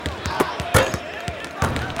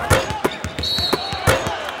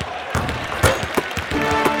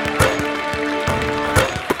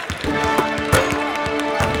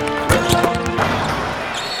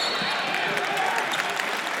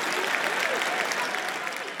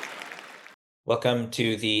Welcome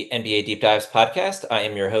to the NBA Deep Dives podcast. I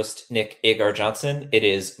am your host, Nick Agar Johnson. It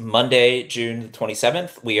is Monday, June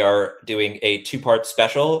 27th. We are doing a two-part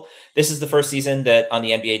special. This is the first season that on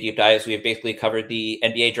the NBA Deep Dives, we have basically covered the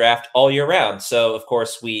NBA draft all year round. So, of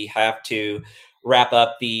course, we have to wrap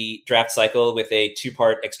up the draft cycle with a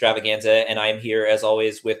two-part extravaganza. And I am here, as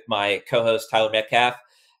always, with my co-host, Tyler Metcalf.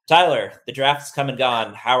 Tyler, the draft is come and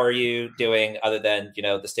gone. How are you doing other than,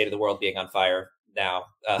 the state of the world being on fire now?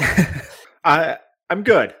 I'm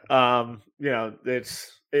good.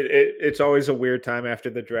 It's always a weird time after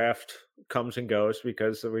the draft comes and goes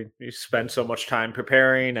because we spend so much time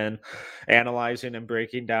preparing and analyzing and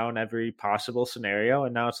breaking down every possible scenario,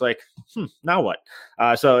 and now it's like, now what?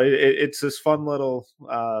 It's this fun little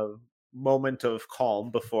moment of calm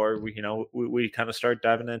before we kind of start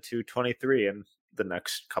diving into 23 in the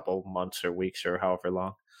next couple months or weeks or however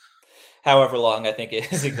long. However long, I think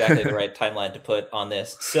is exactly the right timeline to put on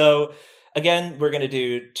this. So, again, we're going to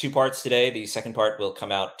do two parts today. The second part will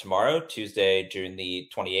come out tomorrow, Tuesday, June the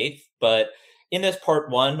 28th. But in this part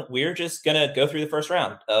one, we're just going to go through the first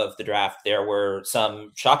round of the draft. There were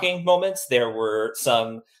some shocking moments. There were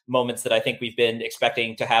some moments that I think we've been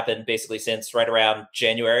expecting to happen basically since right around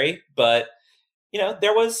January. But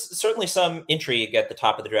there was certainly some intrigue at the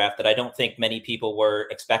top of the draft that I don't think many people were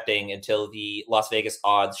expecting until the Las Vegas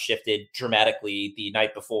odds shifted dramatically the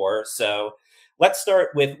night before. So let's start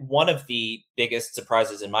with one of the biggest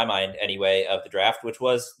surprises in my mind, anyway, of the draft, which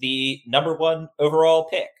was the number one overall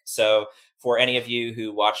pick. So for any of you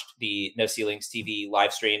who watched the No Ceilings TV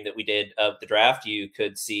live stream that we did of the draft, you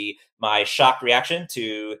could see my shocked reaction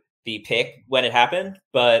to the pick when it happened.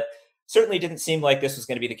 But certainly didn't seem like this was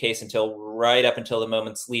going to be the case until right up until the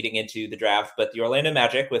moments leading into the draft. But the Orlando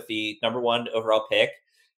Magic, with the number one overall pick,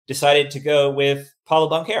 decided to go with Paolo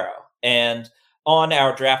Banchero. And on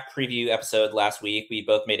our draft preview episode last week, we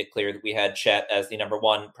both made it clear that we had Chet as the number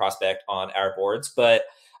one prospect on our boards. But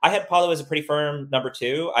I had Paolo as a pretty firm number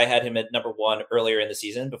two. I had him at number one earlier in the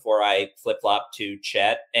season before I flip-flopped to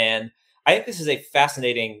Chet. And I think this is a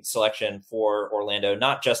fascinating selection for Orlando,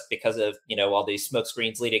 not just because of, all these smoke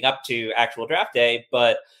screens leading up to actual draft day,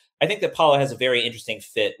 but I think that Paolo has a very interesting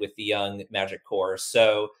fit with the young Magic core.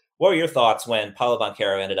 So what were your thoughts when Paolo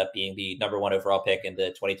Banchero ended up being the number one overall pick in the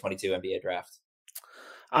 2022 NBA draft?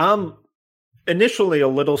 Initially a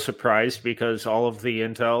little surprised because all of the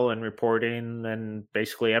intel and reporting and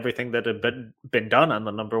basically everything that had been done on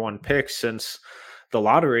the number one pick since the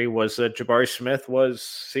lottery was that Jabari Smith was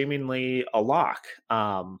seemingly a lock.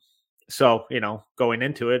 So, going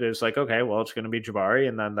into it is like, okay, well, it's going to be Jabari.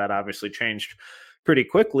 And then that obviously changed pretty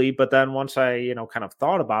quickly. But then once I, kind of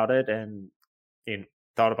thought about it and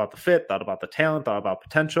thought about the fit, thought about the talent, thought about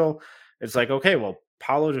potential, it's like, okay, well,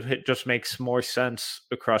 Paolo just makes more sense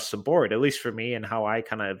across the board, at least for me and how I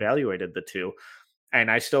kind of evaluated the two. And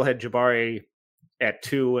I still had Jabari at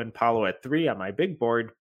 2 and Paolo at 3 on my big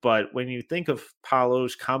board. But when you think of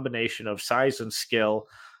Paolo's combination of size and skill,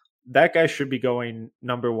 that guy should be going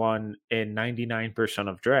number one in 99%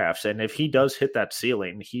 of drafts. And if he does hit that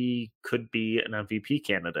ceiling, he could be an MVP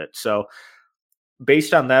candidate. So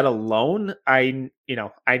based on that alone, I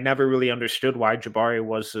never really understood why Jabari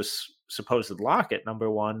was this supposed lock at number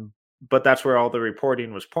one, but that's where all the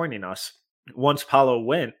reporting was pointing us. Once Paolo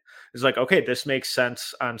went, it's like, okay, this makes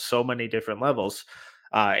sense on so many different levels.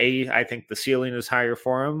 I think the ceiling is higher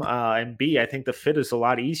for him. And B, I think the fit is a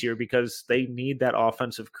lot easier because they need that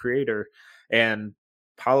offensive creator. And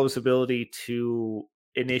Paolo's ability to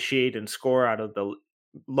initiate and score out of the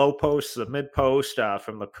low post, the mid post,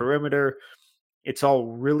 from the perimeter, it's all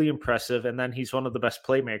really impressive. And then he's one of the best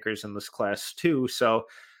playmakers in this class too. So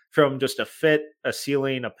from just a fit, a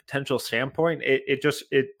ceiling, a potential standpoint,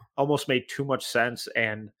 it almost made too much sense.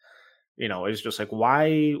 And, it's just like,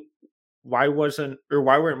 why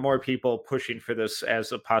weren't more people pushing for this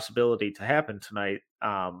as a possibility to happen tonight?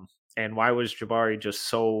 And why was Jabari just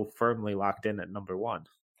so firmly locked in at number one?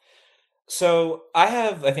 So I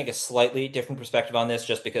have, I think, a slightly different perspective on this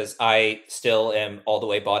just because I still am all the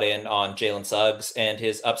way bought in on Jalen Suggs and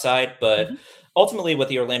his upside. But Mhm. ultimately, what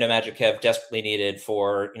the Orlando Magic have desperately needed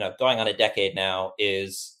for, going on a decade now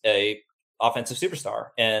is a offensive superstar.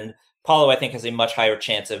 And Paulo, I think, has a much higher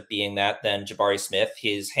chance of being that than Jabari Smith.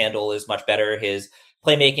 His handle is much better. His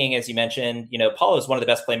playmaking, as you mentioned, Paulo is one of the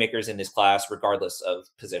best playmakers in this class, regardless of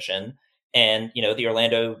position. And, the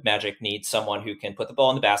Orlando Magic needs someone who can put the ball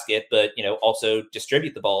in the basket, but, also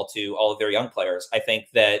distribute the ball to all of their young players. I think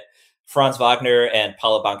that Franz Wagner and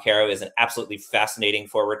Paolo Banchero is an absolutely fascinating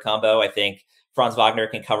forward combo. I think Franz Wagner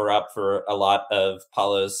can cover up for a lot of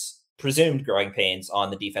Paulo's presumed growing pains on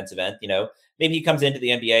the defensive end. maybe he comes into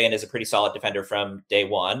the NBA and is a pretty solid defender from day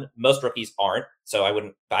one. Most rookies aren't, so I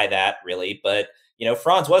wouldn't buy that really. But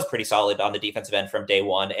Franz was pretty solid on the defensive end from day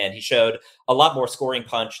one, and he showed a lot more scoring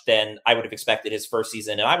punch than I would have expected his first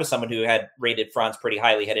season. And I was someone who had rated Franz pretty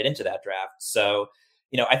highly headed into that draft. So,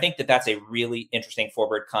 I think that that's a really interesting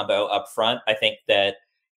forward combo up front. I think that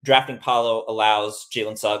drafting Paolo allows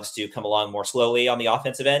Jalen Suggs to come along more slowly on the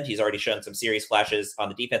offensive end. He's already shown some serious flashes on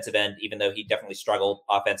the defensive end, even though he definitely struggled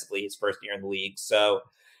offensively his first year in the league. So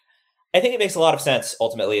I think it makes a lot of sense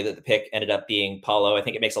ultimately that the pick ended up being Paolo. I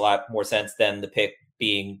think it makes a lot more sense than the pick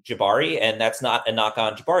being Jabari. And that's not a knock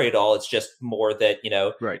on Jabari at all. It's just more that,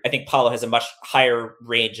 Right. I think Paolo has a much higher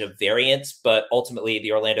range of variance, but ultimately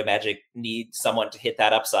the Orlando Magic need someone to hit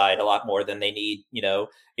that upside a lot more than they need, a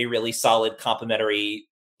really solid complementary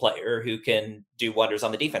player who can do wonders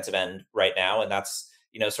on the defensive end right now. And that's,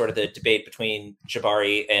 sort of the debate between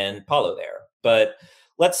Jabari and Paolo there. But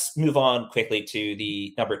let's move on quickly to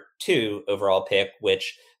the number 2 overall pick,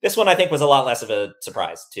 which this one I think was a lot less of a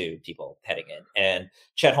surprise to people heading in. And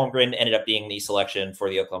Chet Holmgren ended up being the selection for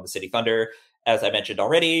the Oklahoma City Thunder. As I mentioned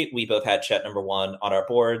already, we both had Chet number 1 on our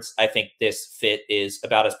boards. I think this fit is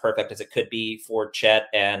about as perfect as it could be for Chet.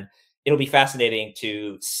 And it'll be fascinating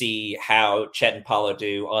to see how Chet and Paolo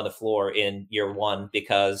do on the floor in year 1,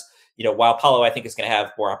 because, while Paolo, I think, is going to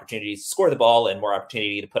have more opportunities to score the ball and more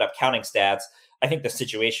opportunity to put up counting stats, I think the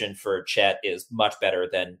situation for Chet is much better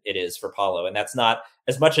than it is for Paolo. And that's not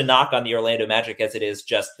as much a knock on the Orlando Magic as it is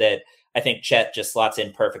just that I think Chet just slots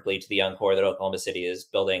in perfectly to the young core that Oklahoma City is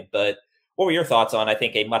building. But what were your thoughts on, I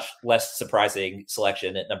think, a much less surprising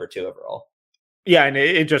selection at number 2 overall? Yeah, and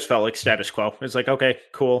it just felt like status quo. It's like, okay,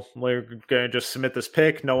 cool. We're gonna just submit this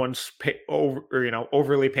pick. No one's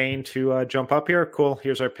overly paying to jump up here. Cool.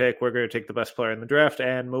 Here's our pick. We're gonna take the best player in the draft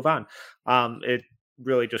and move on. It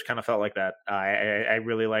really just kind of felt like that. I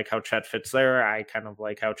really like how Chet fits there. I kind of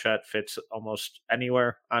like how Chet fits almost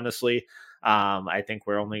anywhere, honestly. I think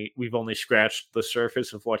we've only scratched the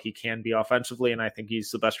surface of what he can be offensively, and I think he's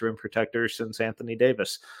the best rim protector since Anthony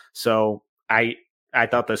Davis. So I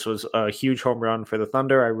thought this was a huge home run for the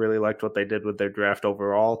Thunder. I really liked what they did with their draft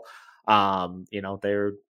overall.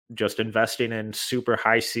 They're just investing in super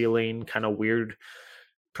high ceiling, kind of weird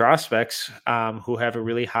prospects who have a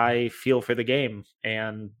really high feel for the game.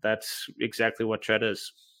 And that's exactly what Chet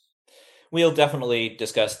is. We'll definitely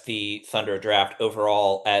discuss the Thunder draft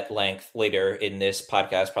overall at length later in this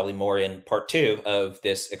podcast, probably more in part 2 of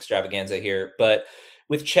this extravaganza here. But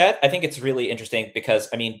with Chet, I think it's really interesting because,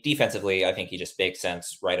 I mean, defensively, I think he just makes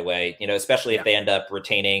sense right away, especially if Yeah. they end up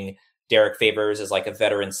retaining Derek Favors as like a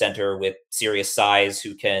veteran center with serious size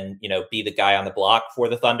who can, be the guy on the block for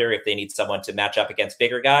the Thunder if they need someone to match up against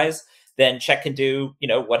bigger guys. Then Chet can do,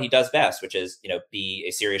 what he does best, which is, be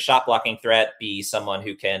a serious shot blocking threat, be someone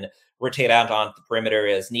who can rotate out on the perimeter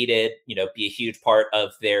as needed, be a huge part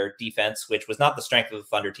of their defense, which was not the strength of the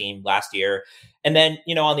Thunder team last year. And then,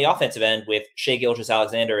 on the offensive end with Shai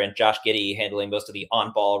Gilgeous-Alexander and Josh Giddey handling most of the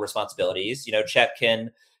on-ball responsibilities, Chet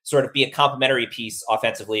can sort of be a complementary piece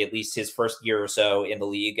offensively, at least his first year or so in the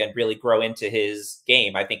league, and really grow into his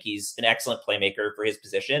game. I think he's an excellent playmaker for his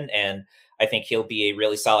position, and I think he'll be a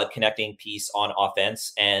really solid connecting piece on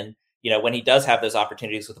offense. And when he does have those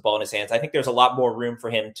opportunities with the ball in his hands, I think there's a lot more room for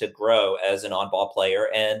him to grow as an on-ball player,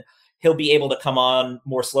 and he'll be able to come on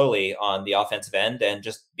more slowly on the offensive end and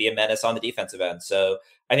just be a menace on the defensive end. So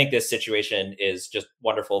I think this situation is just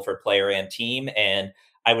wonderful for player and team, and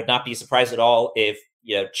I would not be surprised at all if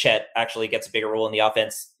Chet actually gets a bigger role in the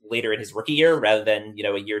offense later in his rookie year rather than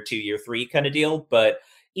a year 2, year 3 kind of deal. But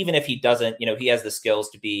even if he doesn't, he has the skills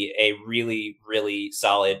to be a really, really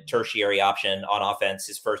solid tertiary option on offense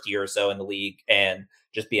his first year or so in the league and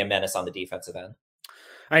just be a menace on the defensive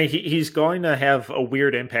end. He's going to have a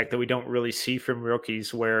weird impact that we don't really see from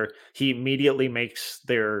rookies, where he immediately makes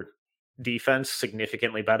their defense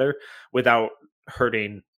significantly better without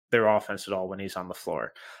hurting their offense at all when he's on the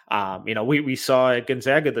floor. We saw at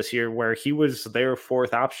Gonzaga this year where he was their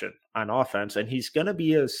 4th option on offense, and he's going to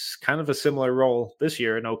be a kind of a similar role this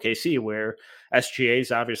year in OKC, where SGA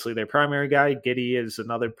is obviously their primary guy. Giddey is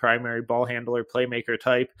another primary ball handler, playmaker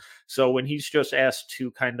type. So when he's just asked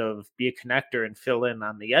to kind of be a connector and fill in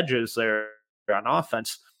on the edges there on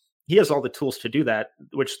offense, he has all the tools to do that,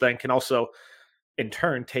 which then can also in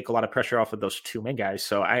turn take a lot of pressure off of those 2 main guys.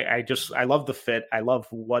 So I love the fit. I love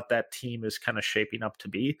what that team is kind of shaping up to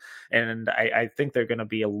be. And I think they're going to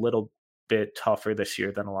be a little bit tougher this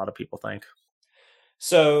year than a lot of people think.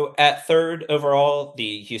 So at third overall,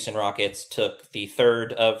 the Houston Rockets took the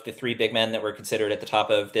third of the three big men that were considered at the top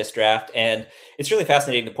of this draft. And it's really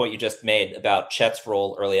fascinating the point you just made about Chet's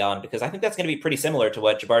role early on, because I think that's going to be pretty similar to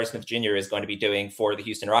what Jabari Smith Jr. is going to be doing for the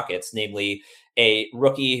Houston Rockets, namely a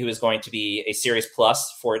rookie who is going to be a serious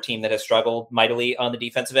plus for a team that has struggled mightily on the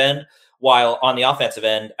defensive end. While on the offensive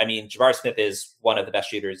end, I mean, Jabari Smith is one of the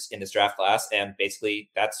best shooters in this draft class. And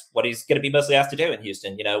basically, that's what he's going to be mostly asked to do in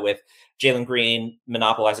Houston, with Jalen Green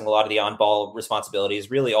monopolizing a lot of the on-ball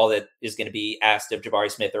responsibilities. Really, all that is going to be asked of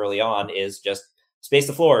Jabari Smith early on is just space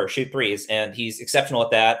the floor, shoot threes, and he's exceptional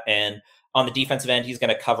at that. And on the defensive end, he's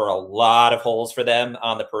going to cover a lot of holes for them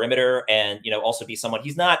on the perimeter, and also be someone.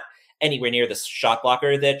 He's not anywhere near the shot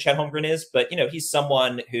blocker that Chet Holmgren is, but he's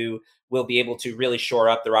someone who will be able to really shore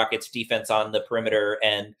up the Rockets' defense on the perimeter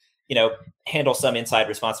and handle some inside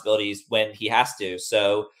responsibilities when he has to.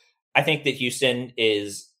 So I think that Houston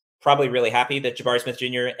is probably really happy that Jabari Smith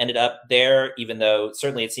Jr. ended up there, even though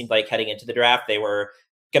certainly it seemed like heading into the draft, they were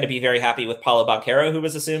going to be very happy with Paulo Banchero, who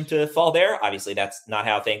was assumed to fall there. Obviously, that's not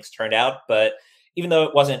how things turned out. But even though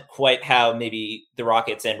it wasn't quite how maybe the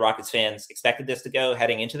Rockets and Rockets fans expected this to go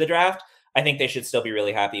heading into the draft, I think they should still be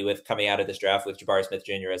really happy with coming out of this draft with Jabari Smith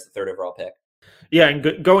Jr. as the third overall pick. Yeah,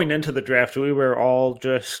 and going into the draft, we were all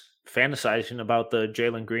just fantasizing about the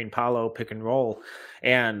Jalen Green Paolo pick and roll.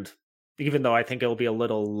 And even though I think it'll be a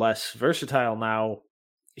little less versatile now,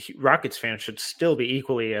 Rockets fans should still be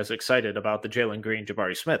equally as excited about the Jalen Green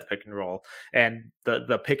Jabari Smith pick and roll and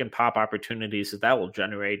the pick and pop opportunities that will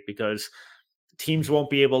generate, because teams won't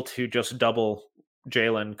be able to just double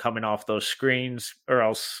Jalen coming off those screens, or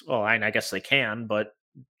else, well, I guess they can, but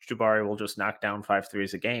Jabari will just knock down 5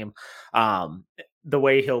 threes a game. The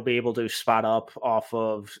way he'll be able to spot up off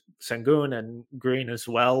of Sengun and Green as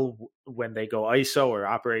well when they go ISO or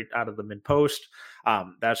operate out of the mid post,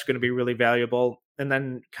 that's going to be really valuable. And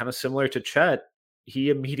then, kind of similar to Chet,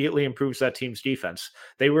 he immediately improves that team's defense.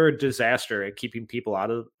 They were a disaster at keeping people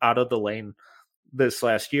out of the lane this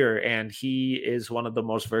last year, and he is one of the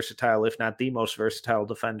most versatile, if not the most versatile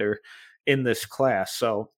defender in this class.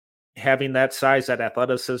 So having that size, that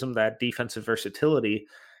athleticism, that defensive versatility,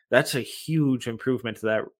 that's a huge improvement to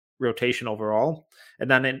that rotation overall.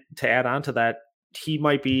 And then to add on to that, he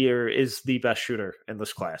might be or is the best shooter in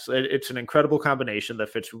this class. It's an incredible combination that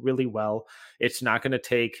fits really well. It's not going to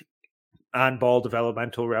take on-ball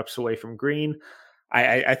developmental reps away from Green.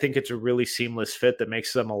 I think it's a really seamless fit that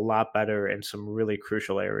makes them a lot better in some really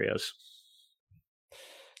crucial areas.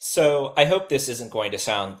 So I hope this isn't going to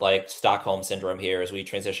sound like Stockholm Syndrome here as we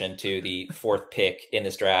transition to the fourth pick in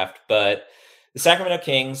this draft, but the Sacramento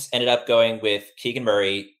Kings ended up going with Keegan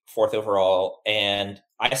Murray, fourth overall. And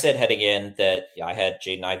I said heading in that I had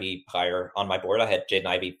Jaden Ivey higher on my board. I had Jaden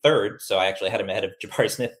Ivey third, so I actually had him ahead of Jabari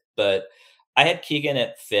Smith, but I had Keegan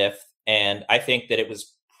at fifth. And I think that it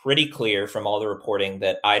was pretty clear from all the reporting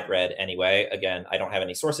that I'd read anyway. Again, I don't have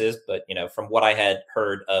any sources, but from what I had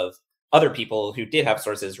heard of other people who did have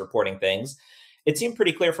sources reporting things, it seemed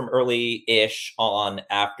pretty clear from early-ish on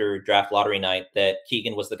after draft lottery night that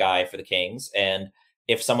Keegan was the guy for the Kings. And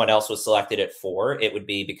if someone else was selected at 4, it would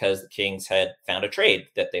be because the Kings had found a trade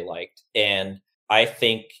that they liked. And I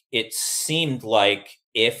think it seemed like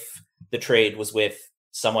if the trade was with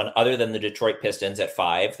someone other than the Detroit Pistons at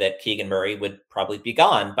 5, that Keegan Murray would probably be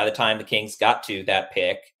gone by the time the Kings got to that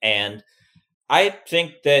pick. And I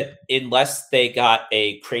think that unless they got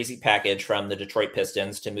a crazy package from the Detroit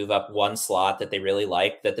Pistons to move up one slot that they really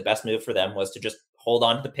liked, that the best move for them was to just hold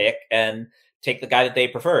on to the pick and take the guy that they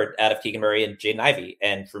preferred out of Keegan Murray and Jaden Ivey.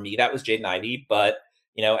 And for me, that was Jaden Ivey. But,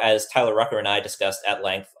 as Tyler Rucker and I discussed at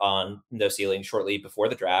length on No Ceiling shortly before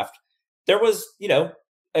the draft, there was,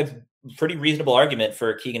 a pretty reasonable argument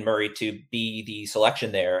for Keegan Murray to be the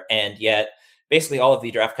selection there. And yet basically all of the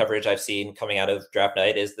draft coverage I've seen coming out of draft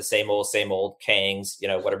night is the same old Kings,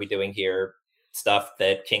 what are we doing here? Stuff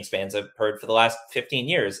that Kings fans have heard for the last 15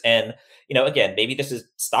 years. And, again, maybe this is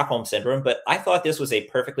Stockholm Syndrome, but I thought this was a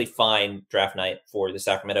perfectly fine draft night for the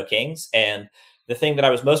Sacramento Kings. And the thing that I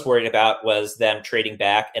was most worried about was them trading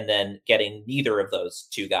back and then getting neither of those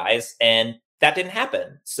two guys. And that didn't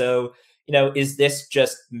happen. So, is this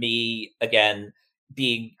just me, again,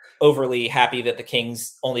 being overly happy that the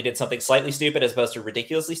Kings only did something slightly stupid as opposed to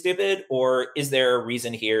ridiculously stupid? Or is there a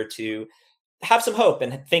reason here to have some hope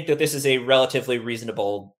and think that this is a relatively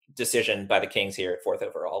reasonable decision by the Kings here at 4th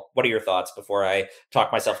overall? What are your thoughts before I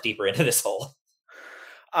talk myself deeper into this hole?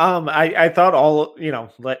 I thought all,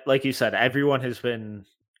 like you said, everyone has been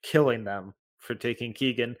killing them for taking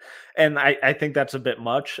Keegan. And I think that's a bit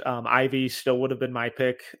much. Ivy still would have been my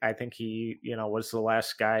pick. I think he, was the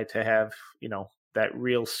last guy to have, that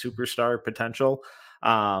real superstar potential.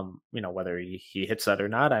 Whether he hits that or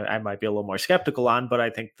not, I might be a little more skeptical on, but I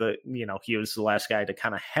think that, he was the last guy to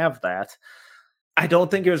kind of have that. I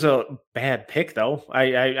don't think it was a bad pick, though.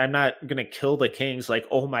 I'm not gonna kill the Kings like,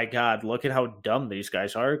 oh my god, look at how dumb these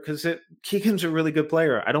guys are. Because Keegan's a really good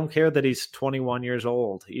player. I don't care that he's 21 years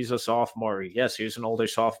old. He's a sophomore. Yes, he's an older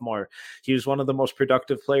sophomore. He was one of the most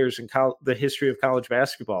productive players in the history of college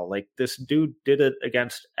basketball. Like, this dude did it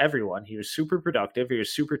against everyone. He was super productive. He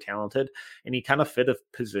was super talented, and he kind of fit a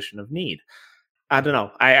position of need. I don't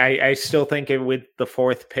know. I still think with the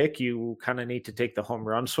fourth pick, you kind of need to take the home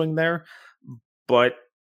run swing there. But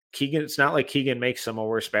Keegan, it's not like Keegan makes them a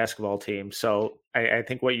worse basketball team. So I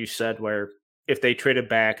think what you said, where if they traded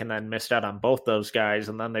back and then missed out on both those guys,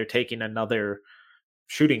 and then they're taking another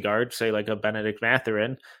shooting guard, say like a Benedict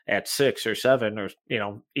Mathurin at 6 or 7, or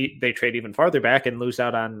they trade even farther back and lose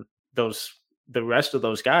out on the rest of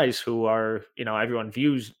those guys who are, everyone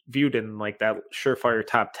viewed in like that surefire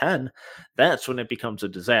top 10. That's when it becomes a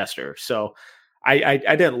disaster. So I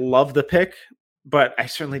didn't love the pick, but I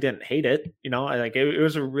certainly didn't hate it. It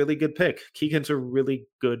was a really good pick. Keegan's a really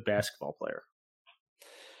good basketball player.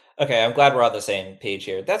 Okay, I'm glad we're on the same page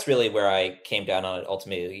here. That's really where I came down on it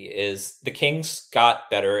ultimately, is the Kings got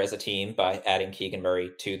better as a team by adding Keegan Murray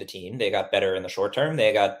to the team. They got better in the short term.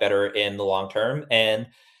 They got better in the long term. And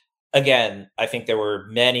again, I think there were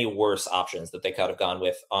many worse options that they could have gone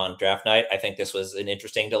with on draft night. I think this was an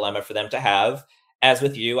interesting dilemma for them to have. As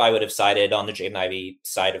with you, I would have sided on the Jaden Ivey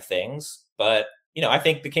side of things. But, I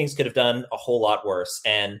think the Kings could have done a whole lot worse.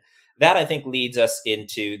 And that, I think, leads us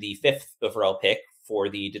into the 5th overall pick for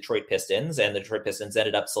the Detroit Pistons. And the Detroit Pistons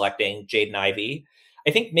ended up selecting Jaden Ivey.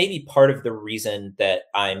 I think maybe part of the reason that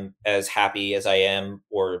I'm as happy as I am,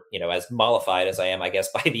 or, as mollified as I am, I guess,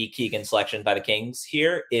 by the Keegan selection by the Kings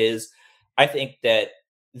here, is I think that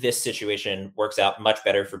this situation works out much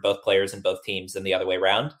better for both players and both teams than the other way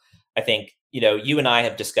around. I think, you and I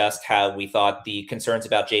have discussed how we thought the concerns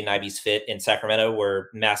about Jaden Ivey's fit in Sacramento were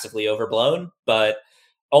massively overblown. But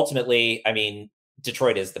ultimately, I mean,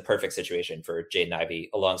 Detroit is the perfect situation for Jaden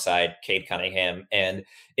Ivey alongside Cade Cunningham. And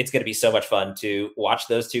it's going to be so much fun to watch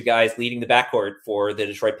those two guys leading the backcourt for the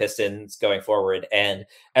Detroit Pistons going forward. And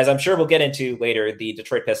as I'm sure we'll get into later, the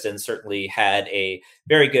Detroit Pistons certainly had a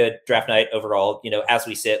very good draft night overall, as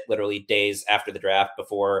we sit literally days after the draft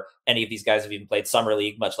before any of these guys have even played summer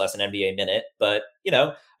league, much less an NBA minute. But,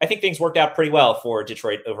 I think things worked out pretty well for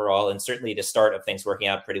Detroit overall. And certainly the start of things working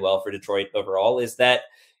out pretty well for Detroit overall is that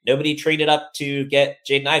nobody traded up to get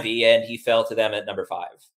Jaden Ivey, and he fell to them at number 5.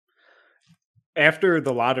 After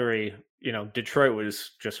the lottery, Detroit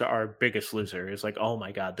was just our biggest loser. It's like, oh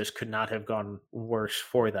my God, this could not have gone worse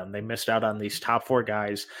for them. They missed out on these top 4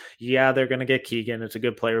 guys. Yeah, they're going to get Keegan. It's a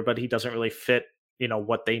good player, but he doesn't really fit,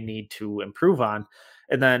 what they need to improve on.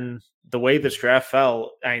 And then the way this draft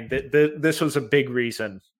fell, this was a big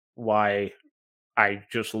reason why I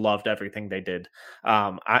just loved everything they did.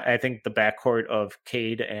 I think the backcourt of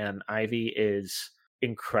Cade and Ivey is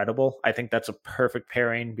incredible. I think that's a perfect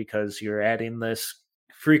pairing because you're adding this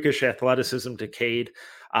freakish athleticism to Cade,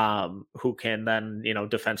 who can then,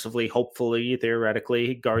 defensively, hopefully,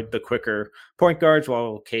 theoretically, guard the quicker point guards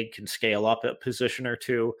while Cade can scale up a position or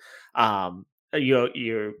two.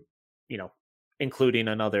 You're including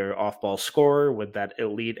another off-ball scorer with that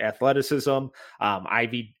elite athleticism.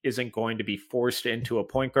 Ivey isn't going to be forced into a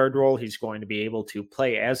point guard role. He's going to be able to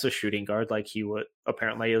play as a shooting guard like he would.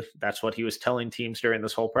 Apparently, that's what he was telling teams during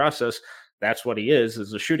this whole process. That's what he is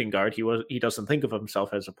a shooting guard. He doesn't think of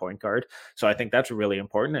himself as a point guard. So I think that's really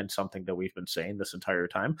important and something that we've been saying this entire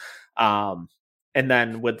time. And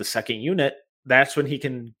then with the second unit, that's when he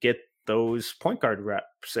can get those point guard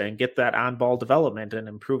reps and get that on-ball development and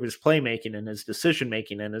improve his playmaking and his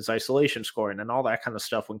decision-making and his isolation scoring and all that kind of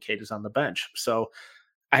stuff when Cade is on the bench. So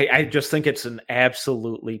I just think it's an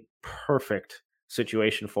absolutely perfect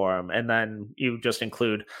situation for him. And then you just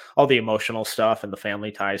include all the emotional stuff and the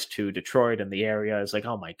family ties to Detroit and the area. Is like,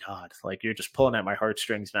 oh my God, like you're just pulling at my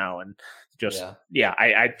heartstrings now. And just,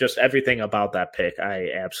 I just, everything about that pick, I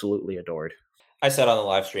absolutely adored. I said on the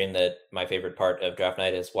live stream that my favorite part of draft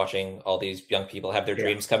night is watching all these young people have their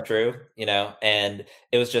dreams come true, and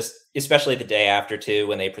it was just, especially the day after too,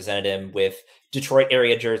 when they presented him with Detroit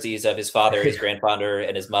area jerseys of his father, his grandfather,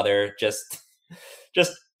 and his mother, just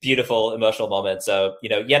beautiful emotional moment. So,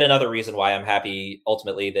 yet another reason why I'm happy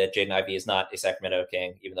ultimately that Jaden Ivey is not a Sacramento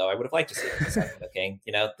King, even though I would have liked to see him a Sacramento King.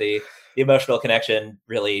 The emotional connection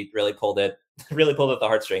really pulled at the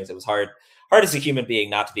heartstrings. It was hard as a human being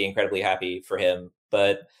not to be incredibly happy for him.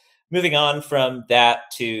 But moving on from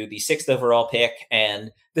that to the 6th overall pick,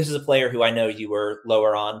 and this is a player who I know you were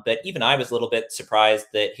lower on, but even I was a little bit surprised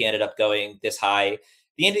that he ended up going this high.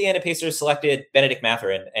 the Indiana Pacers selected Benedict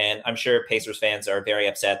Mathurin, and I'm sure Pacers fans are very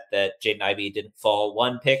upset that Jaden Ivey didn't fall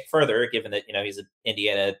one pick further, given that he's an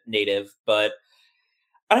Indiana native. But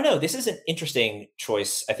I don't know. This is an interesting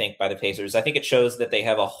choice, I think, by the Pacers. I think it shows that they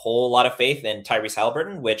have a whole lot of faith in Tyrese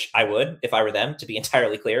Halliburton, which I would if I were them, to be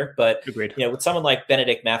entirely clear. But Agreed. with someone like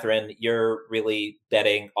Benedict Mathurin, you're really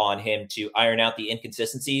betting on him to iron out the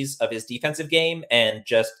inconsistencies of his defensive game and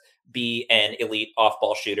just be an elite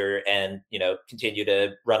off-ball shooter and continue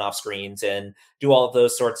to run off screens and do all of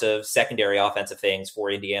those sorts of secondary offensive things for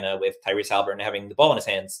Indiana, with Tyrese Halliburton having the ball in his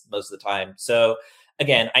hands most of the time. So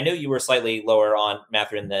again, I know you were slightly lower on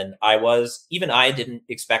Mathurin than I was. Even I didn't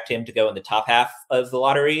expect him to go in the top half of the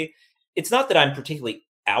lottery. It's not that I'm particularly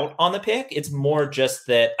out on the pick. It's more just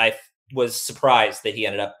that I was surprised that he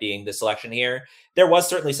ended up being the selection here. There was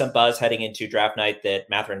certainly some buzz heading into draft night that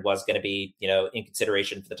Mathurin was going to be, in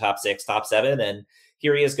consideration for the top 6, top 7. And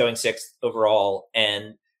here he is going 6th overall.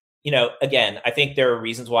 And, again, I think there are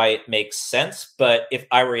reasons why it makes sense. But if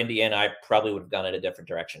I were Indiana, I probably would have gone in a different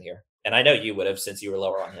direction here. And I know you would have, since you were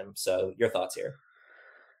lower on him. So your thoughts here?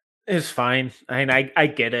 It's fine. I mean, I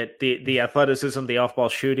get it. The athleticism, the off ball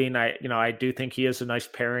shooting. I do think he is a nice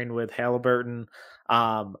pairing with Halliburton.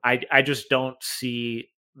 I just don't see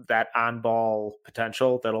that on ball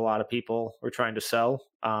potential that a lot of people were trying to sell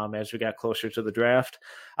as we got closer to the draft.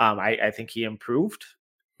 I think he improved,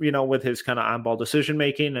 with his kind of on ball decision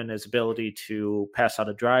making and his ability to pass out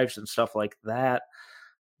of drives and stuff like that.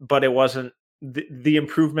 But it wasn't. The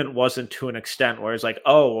improvement wasn't to an extent where it's like,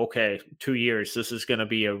 oh, okay, 2 years, this is going to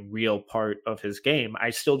be a real part of his game.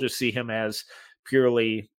 I still just see him as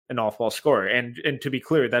purely an off-ball scorer. And to be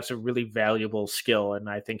clear, that's a really valuable skill, and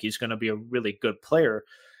I think he's going to be a really good player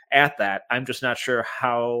at that. I'm just not sure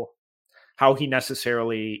how he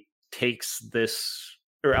necessarily takes this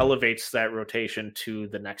or elevates that rotation to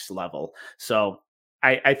the next level. So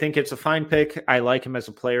I think it's a fine pick. I like him as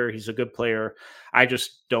a player. He's a good player. I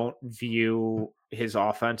just don't view his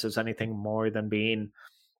offense as anything more than being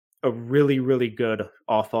a really, really good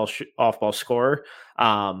off-ball scorer.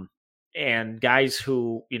 And guys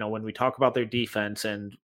who, when we talk about their defense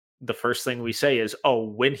and the first thing we say is, oh,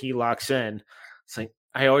 when he locks in, it's like,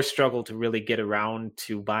 I always struggle to really get around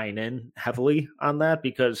to buying in heavily on that,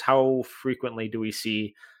 because how frequently do we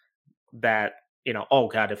see that, oh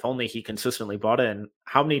God, if only he consistently bought in?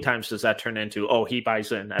 How many times does that turn into, oh, he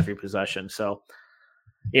buys in every possession? So,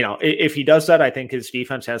 if he does that, I think his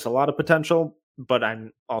defense has a lot of potential, but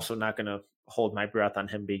I'm also not going to hold my breath on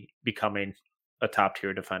him becoming a top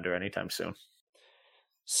tier defender anytime soon.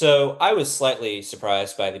 So I was slightly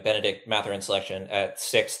surprised by the Benedict Mathurin selection at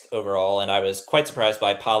 6th overall, and I was quite surprised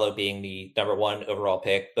by Paolo being the number 1 overall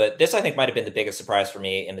pick. But this, I think, might have been the biggest surprise for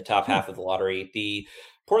me in the top half of the lottery. The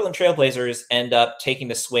Portland Trailblazers end up taking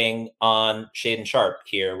the swing on Shaedon Sharpe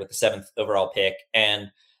here with the 7th overall pick. And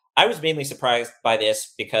I was mainly surprised by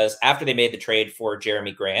this because after they made the trade for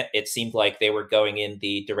Jeremy Grant, it seemed like they were going in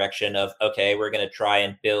the direction of, okay, we're going to try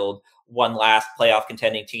and build one last playoff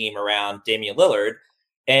contending team around Damian Lillard.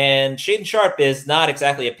 And Shaedon Sharpe is not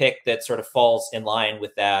exactly a pick that sort of falls in line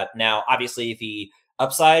with that. Now, obviously, the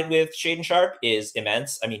upside with Shaedon Sharpe is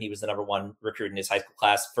immense. I mean, he was the number 1 recruit in his high school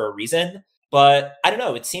class for a reason. But I don't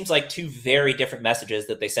know. It seems like two very different messages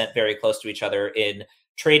that they sent very close to each other in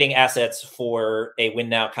trading assets for a win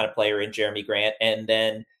now kind of player in Jeremy Grant, and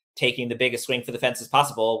then taking the biggest swing for the fences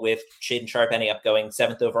possible with Shaedon Sharpe ending up going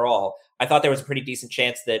 7th overall. I thought there was a pretty decent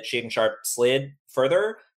chance that Shaedon Sharpe slid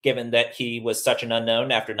further, given that he was such an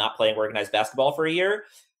unknown after not playing organized basketball for a year.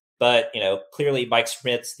 But, clearly Mike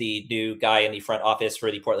Schmitz, the new guy in the front office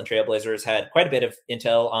for the Portland Trailblazers, had quite a bit of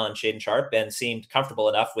intel on Shaedon Sharpe and seemed comfortable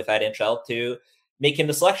enough with that intel to make him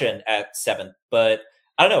the selection at 7th. But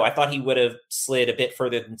I don't know. I thought he would have slid a bit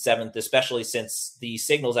further than 7th, especially since the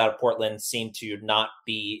signals out of Portland seem to not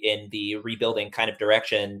be in the rebuilding kind of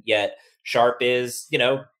direction yet. Sharpe is,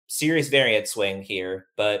 serious variant swing here.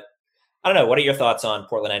 But I don't know. What are your thoughts on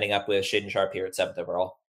Portland ending up with Shaedon Sharpe here at 7th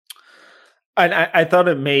overall? I thought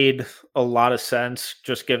it made a lot of sense,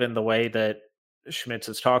 just given the way that Schmitz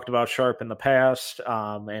has talked about Sharpe in the past.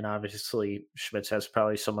 And obviously, Schmitz has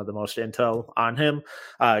probably some of the most intel on him,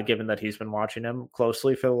 given that he's been watching him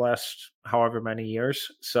closely for the last however many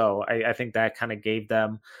years. So I think that kind of gave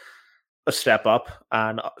them a step up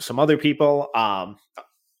on some other people.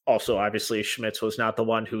 Also, obviously, Schmitz was not the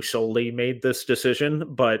one who solely made this decision,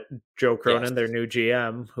 but Joe Cronin, Yes. their new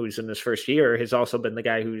GM, who's in his first year, has also been the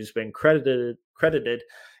guy who's been credited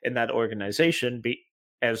in that organization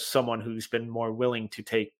as someone who's been more willing to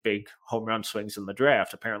take big home run swings in the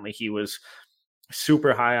draft. Apparently, he was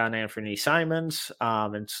super high on Anthony Simons,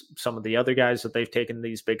 and some of the other guys that they've taken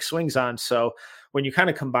these big swings on. So when you kind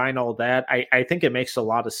of combine all that, I think it makes a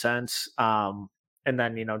lot of sense. And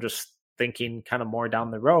then, just thinking kind of more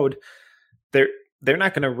down the road, they're they're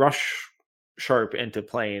not going to rush Sharp into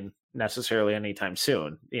playing necessarily anytime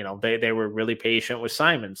soon. They were really patient with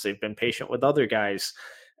Simons. They've been patient with other guys.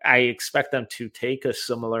 I expect them to take a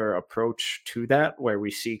similar approach to that, where we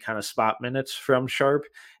see kind of spot minutes from Sharp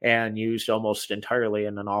and used almost entirely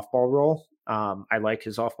in an off-ball role. I like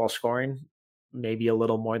his off-ball scoring, maybe a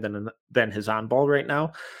little more than his on-ball right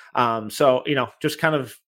now. So just kind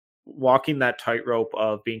of walking that tightrope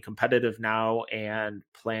of being competitive now and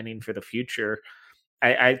planning for the future.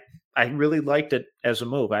 I really liked it as a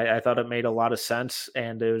move. I thought it made a lot of sense,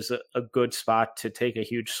 and it was a good spot to take a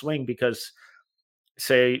huge swing because,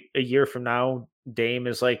 say, a year from now, Dame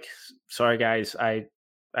is like, "Sorry guys, I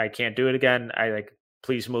can't do it again.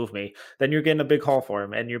 Please move me." Then you're getting a big haul for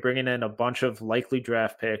him, and you're bringing in a bunch of likely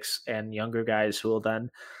draft picks and younger guys who will then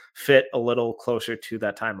fit a little closer to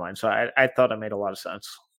that timeline. So I thought it made a lot of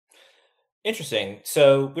sense. Interesting.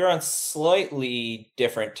 So we're on slightly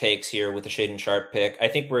different takes here with the Shaden Sharp pick. I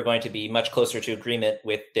think we're going to be much closer to agreement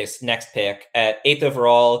with this next pick. At eighth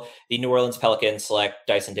overall, the New Orleans Pelicans select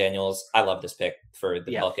Dyson Daniels. I love this pick for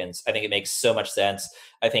the Yeah. Pelicans. I think it makes so much sense.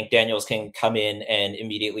 I think Daniels can come in and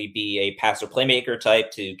immediately be a passer playmaker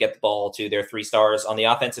type to get the ball to their three stars on the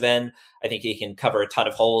offensive end. I think he can cover a ton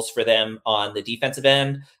of holes for them on the defensive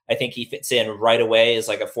end. I think he fits in right away as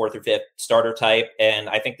like a fourth or fifth starter type. And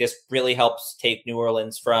I think this really helps take New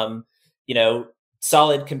Orleans from,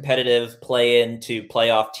 solid competitive play into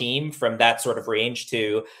playoff team from that sort of range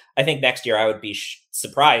to, I think next year I would be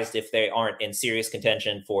surprised if they aren't in serious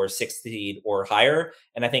contention for sixth seed or higher.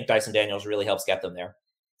 And I think Dyson Daniels really helps get them there.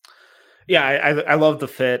 Yeah, I love the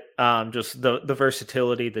fit. Just the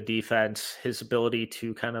versatility, the defense, his ability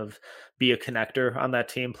to kind of be a connector on that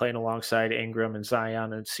team, playing alongside Ingram and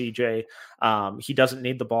Zion and CJ. He doesn't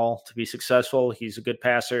need the ball to be successful. He's a good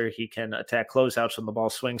passer. He can attack closeouts when the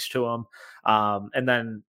ball swings to him. And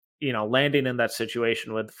then landing in that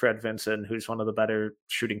situation with Fred Vinson, who's one of the better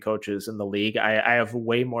shooting coaches in the league, I have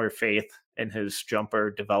way more faith in his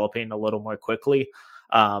jumper developing a little more quickly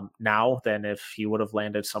now than if he would have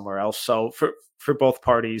landed somewhere else. So for both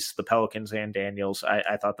parties, the Pelicans and Daniels,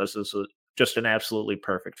 I thought this was just an absolutely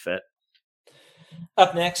perfect fit.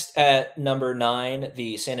 Up next at number 9,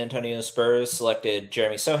 the San Antonio Spurs selected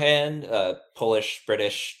Jeremy Sohan, a Polish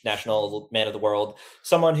British national man of the world,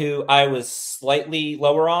 someone who I was slightly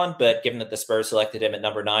lower on, but given that the Spurs selected him at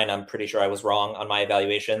number 9, I'm pretty sure I was wrong on my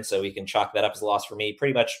evaluation, so we can chalk that up as a loss for me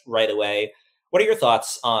pretty much right away. What are your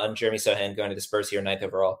thoughts on Jeremy Sohan going to the Spurs here, 9th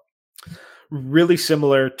overall? Really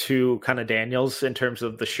similar to kind of Daniels in terms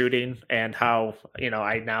of the shooting and how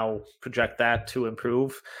I now project that to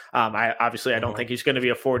improve. I don't think he's going to be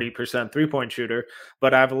a 40% 3-point shooter,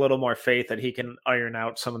 but I have a little more faith that he can iron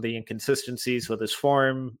out some of the inconsistencies with his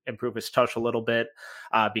form, improve his touch a little bit,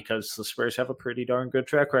 because the Spurs have a pretty darn good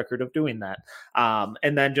track record of doing that.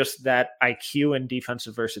 And then just that IQ and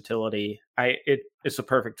defensive versatility, it's a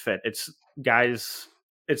perfect fit.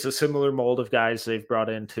 It's a similar mold of guys they've brought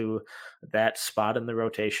into that spot in the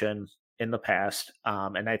rotation in the past.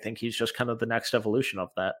 And I think he's just kind of the next evolution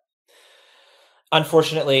of that.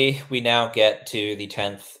 Unfortunately, we now get to the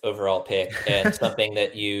 10th overall pick, and something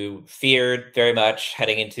that you feared very much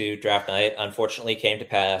heading into draft night unfortunately came to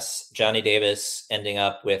pass. Johnny Davis ending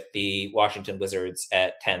up with the Washington Wizards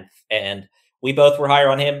at 10th. And we both were higher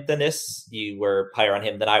on him than this. You were higher on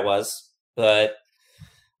him than I was. But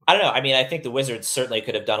I don't know. I mean, I think the Wizards certainly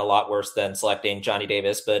could have done a lot worse than selecting Johnny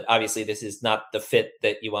Davis, but obviously this is not the fit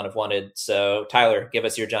that you would have wanted. So, Tyler, give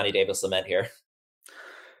us your Johnny Davis lament here.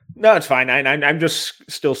 No, it's fine. I'm just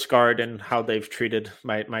still scarred in how they've treated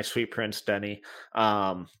my sweet prince Denny.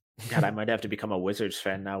 God, I might have to become a Wizards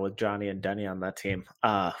fan now with Johnny and Denny on that team.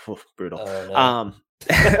 Brutal. Oh,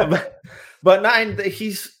 no. But nine,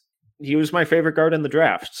 he was my favorite guard in the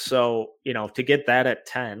draft. So to get that at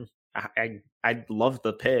 10, I love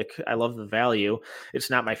the pick. I love the value. It's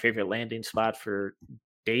not my favorite landing spot for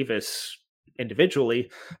Davis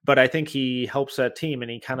individually, but I think he helps that team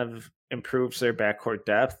and he kind of improves their backcourt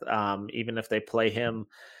depth. Even if they play him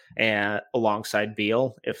alongside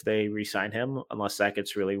Beal, if they re-sign him, unless that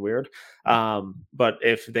gets really weird. But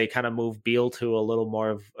if they kind of move Beal to a little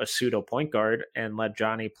more of a pseudo point guard and let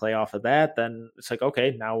Johnny play off of that, then it's like,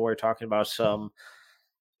 okay, now we're talking about some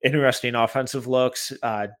interesting offensive looks.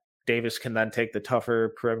 Davis can then take the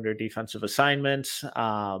tougher perimeter defensive assignments,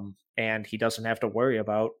 and he doesn't have to worry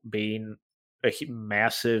about being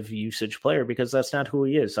massive usage player because that's not who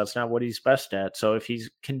he is. That's not what he's best at. So if he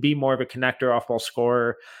can be more of a connector, off ball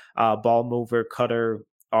scorer, ball mover, cutter,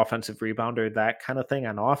 offensive rebounder, that kind of thing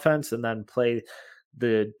on offense, and then play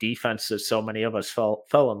the defense that so many of us fell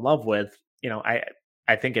in love with,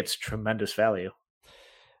 I think it's tremendous value.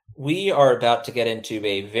 We are about to get into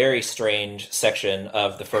a very strange section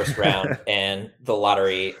of the first round and the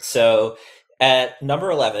lottery. So at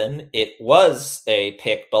number 11, it was a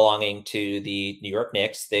pick belonging to the New York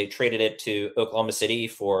Knicks. They traded it to Oklahoma City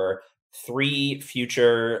for 3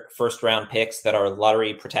 future first round picks that are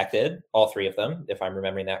lottery protected, all 3 of them, if I'm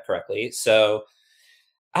remembering that correctly. So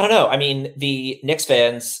I don't know. I mean, the Knicks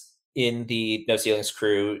fans in the No Ceilings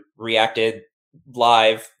crew reacted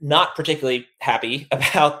live, not particularly happy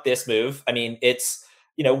about this move. I mean, it's,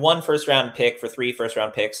 1 first round pick for 3 first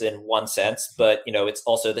round picks in one sense, but, it's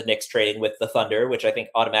also the Knicks trading with the Thunder, which I think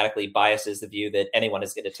automatically biases the view that anyone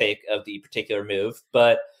is going to take of the particular move.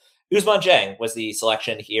 But Ousmane Dieng was the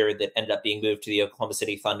selection here that ended up being moved to the Oklahoma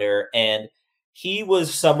City Thunder. And he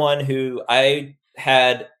was someone who I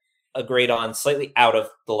had a grade on slightly out of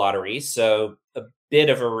the lottery. So a bit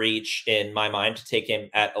of a reach in my mind to take him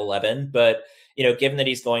at 11. But, given that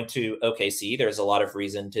he's going to OKC, there's a lot of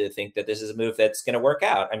reason to think that this is a move that's going to work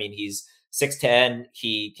out. I mean, he's 6'10".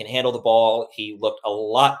 He can handle the ball. He looked a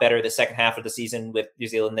lot better the second half of the season with New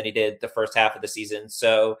Zealand than he did the first half of the season.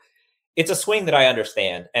 So it's a swing that I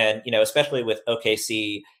understand. And, especially with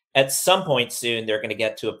OKC, at some point soon, they're going to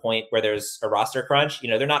get to a point where there's a roster crunch.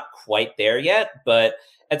 They're not quite there yet, but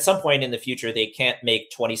at some point in the future, they can't make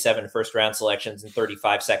 27 first round selections and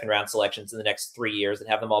 35 second round selections in the next 3 years and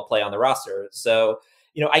have them all play on the roster. So,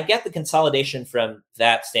 I get the consolidation from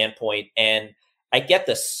that standpoint and I get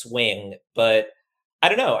the swing, but I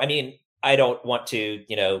don't know. I mean, I don't want to,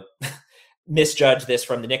 misjudge this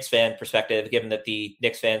from the Knicks fan perspective, given that the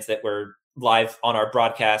Knicks fans that were live on our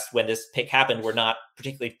broadcast when this pick happened were not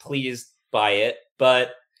particularly pleased by it.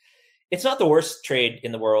 But it's not the worst trade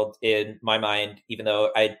in the world in my mind, even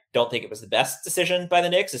though I don't think it was the best decision by the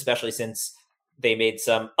Knicks, especially since they made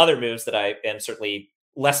some other moves that I am certainly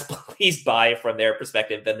less pleased by from their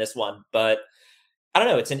perspective than this one. But I don't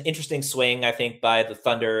know. It's an interesting swing, I think, by the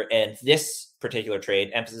Thunder. And this particular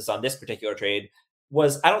trade, emphasis on this particular trade,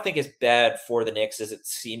 was, I don't think, as bad for the Knicks as it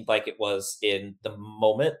seemed like it was in the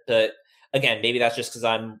moment. But again, maybe that's just because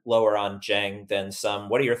I'm lower on Dieng than some.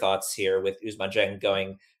 What are your thoughts here with Ousmane Dieng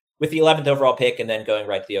going with the 11th overall pick and then going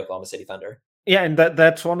right to the Oklahoma City Thunder? Yeah, and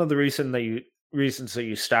that's one of the reasons that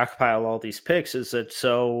you stockpile all these picks is that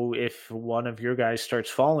so if one of your guys starts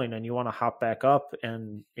falling and you want to hop back up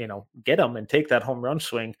and get them and take that home run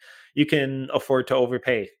swing, you can afford to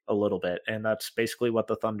overpay a little bit, and that's basically what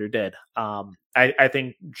the Thunder did. I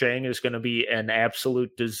think Dieng is going to be an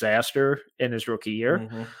absolute disaster in his rookie year.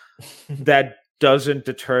 Mm-hmm. That doesn't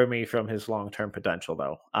deter me from his long-term potential,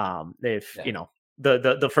 though. If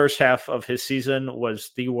the first half of his season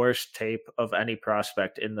was the worst tape of any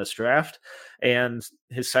prospect in this draft, and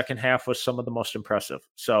his second half was some of the most impressive.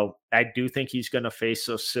 So I do think he's going to face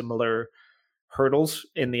a similar hurdles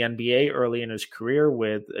in the NBA early in his career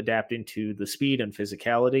with adapting to the speed and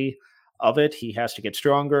physicality of it. He has to get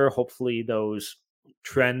stronger. Hopefully those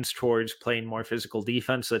trends towards playing more physical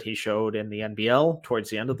defense that he showed in the NBL towards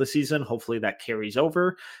the end of the season, hopefully that carries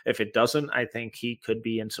over. If it doesn't, I think he could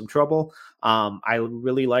be in some trouble. I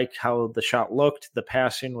really like how the shot looked. The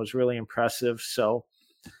passing was really impressive. So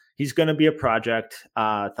he's going to be a project.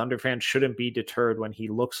 Thunder fans shouldn't be deterred when he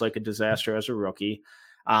looks like a disaster as a rookie.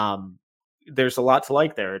 There's a lot to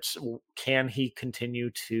like there. It's, can he continue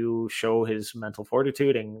to show his mental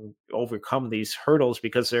fortitude and overcome these hurdles,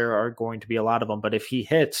 because there are going to be a lot of them. But if he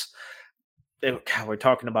hits, God, we're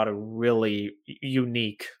talking about a really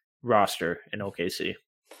unique roster in OKC.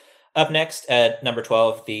 Up next at number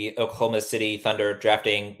 12, the Oklahoma City Thunder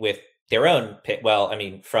drafting with their own pick. Well, I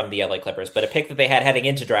mean, from the LA Clippers, but a pick that they had heading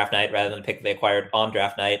into draft night rather than a pick that they acquired on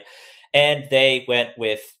draft night. And they went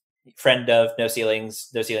with friend of No Ceilings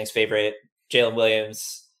favorite, Jalen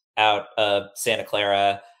Williams, out of Santa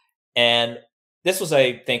Clara. And this was,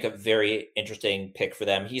 I think, a very interesting pick for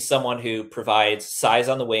them. He's someone who provides size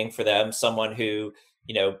on the wing for them, someone who,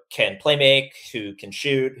 can play make, who can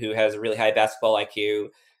shoot, who has a really high basketball IQ.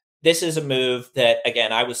 This is a move that,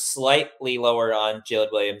 again, I was slightly lower on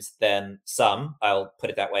Jalen Williams than some, I'll put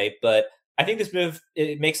it that way. But I think this move,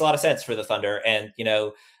 it makes a lot of sense for the Thunder. And,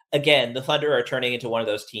 again, the Thunder are turning into one of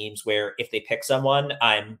those teams where if they pick someone,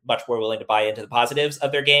 I'm much more willing to buy into the positives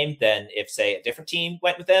of their game than if, say, a different team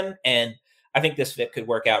went with them. And I think this fit could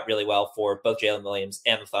work out really well for both Jalen Williams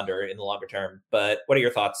and the Thunder in the longer term. But what are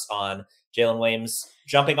your thoughts on Jalen Williams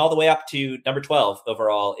jumping all the way up to number 12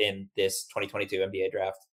 overall in this 2022 NBA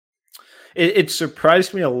draft. It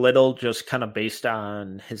surprised me a little, just kind of based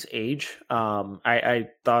on his age. I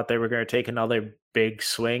thought they were going to take another big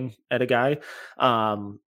swing at a guy,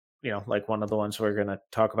 like one of the ones we're going to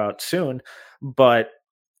talk about soon. But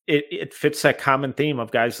it fits that common theme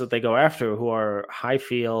of guys that they go after who are high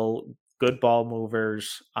feel, good ball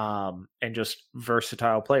movers, and just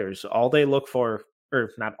versatile players. All they look for,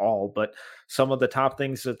 or not all, but some of the top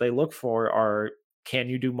things that they look for are, can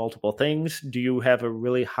you do multiple things? Do you have a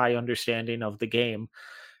really high understanding of the game?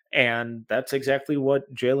 And that's exactly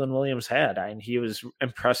what Jalen Williams had. And he was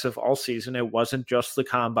impressive all season. It wasn't just the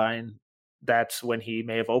combine. That's when he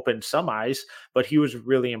may have opened some eyes, but he was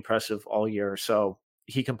really impressive all year. So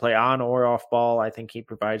he can play on or off ball. I think he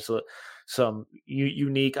provides some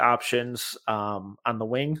unique options on the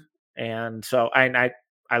wing. And so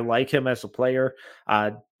I like him as a player.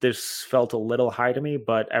 This felt a little high to me,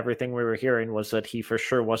 but everything we were hearing was that he for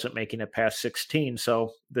sure wasn't making it past 16.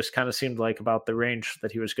 So this kind of seemed like about the range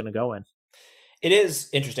that he was going to go in. It is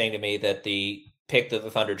interesting to me that the pick that the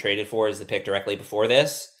Thunder traded for is the pick directly before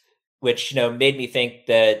this, which, made me think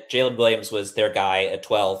that Jalen Williams was their guy at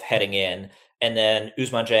 12 heading in. And then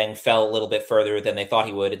Ousmane Dieng fell a little bit further than they thought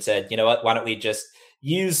he would and said, you know what, why don't we just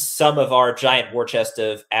use some of our giant war chest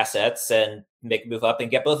of assets and make a move up and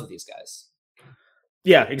get both of these guys.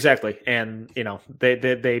 Yeah, exactly. And,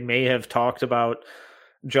 they may have talked about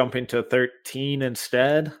jumping to 13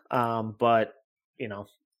 instead. But,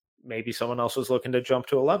 maybe someone else was looking to jump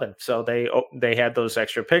to 11. So they had those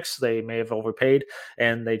extra picks. They may have overpaid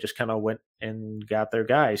and they just kind of went and got their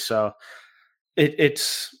guy. So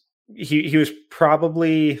he was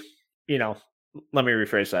probably, let me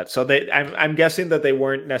rephrase that. So I'm guessing that they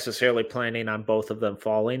weren't necessarily planning on both of them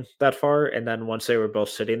falling that far. And then once they were both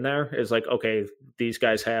sitting there, it's like, okay, these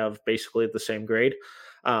guys have basically the same grade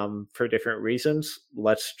for different reasons.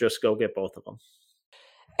 Let's just go get both of them.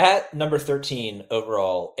 At number 13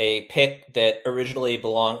 overall, a pick that originally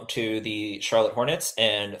belonged to the Charlotte Hornets,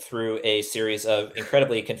 and through a series of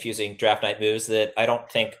incredibly confusing draft night moves that I don't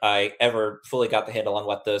think I ever fully got the handle on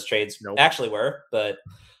what those trades actually were. But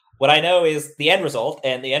what I know is the end result,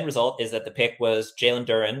 and the end result is that the pick was Jalen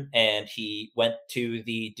Duren, and he went to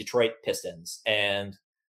the Detroit Pistons. And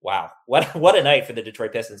wow, what a night for the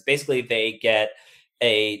Detroit Pistons. Basically, they get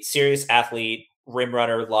a serious athlete, rim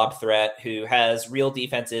runner, lob threat who has real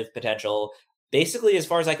defensive potential, basically, as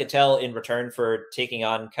far as I could tell, in return for taking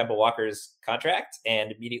on Kemba Walker's contract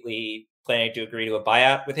and immediately planning to agree to a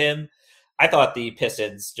buyout with him. I thought the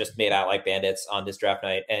Pistons just made out like bandits on this draft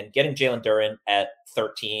night, and getting Jalen Duren at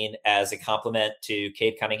 13 as a compliment to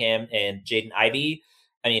Cade Cunningham and Jaden Ivey.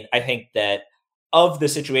 I mean, I think that of the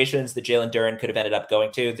situations that Jalen Duren could have ended up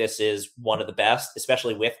going to, this is one of the best,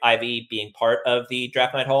 especially with Ivey being part of the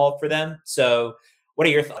draft night haul for them. So what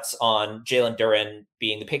are your thoughts on Jalen Duren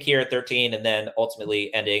being the pick here at 13 and then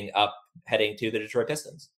ultimately ending up heading to the Detroit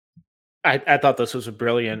Pistons? I thought this was a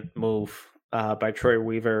brilliant move by Troy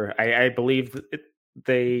Weaver. I believe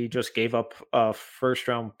they just gave up a first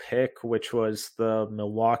round pick, which was the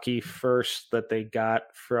Milwaukee first that they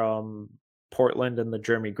got from Portland in the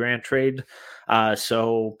Jeremy Grant trade.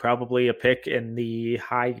 So probably a pick in the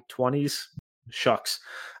high 20s. Shucks.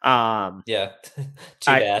 Yeah, too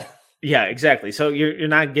bad. Yeah, exactly. So you're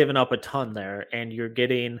not giving up a ton there, and you're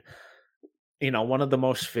getting, one of the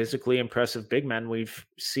most physically impressive big men we've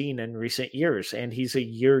seen in recent years, and he's a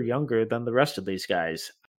year younger than the rest of these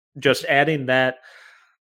guys. Just adding that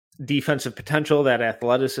defensive potential, that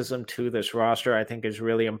athleticism to this roster, I think is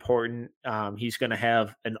really important. He's going to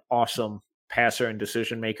have an awesome passer and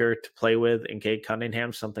decision maker to play with in Cade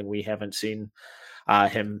Cunningham, something we haven't seen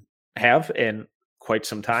him have in quite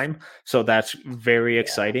some time. So that's very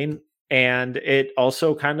exciting. And it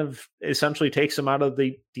also kind of essentially takes them out of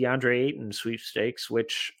the DeAndre Ayton sweepstakes,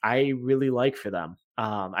 which I really like for them.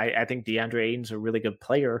 I think DeAndre Ayton's a really good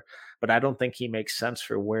player, but I don't think he makes sense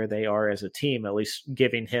for where they are as a team, at least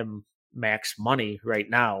giving him max money right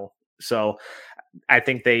now. So I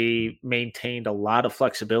think they maintained a lot of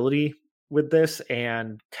flexibility with this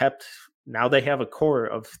and now they have a core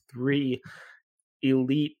of 3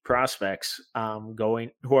 elite prospects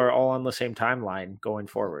who are all on the same timeline going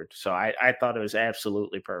forward. So I thought it was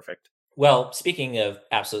absolutely perfect. Well, speaking of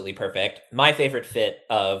absolutely perfect, my favorite fit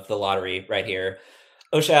of the lottery right here,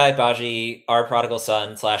 Ochai Agbaji, our prodigal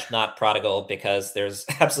son slash not prodigal, because there's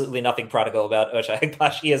absolutely nothing prodigal about Ochai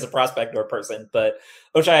Agbaji as a prospect or person. But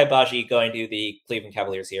Ochai Agbaji going to the Cleveland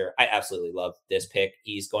Cavaliers here, I absolutely love this pick.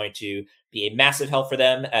 He's going to be a massive help for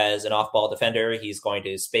them as an off-ball defender. He's going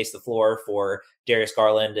to space the floor for Darius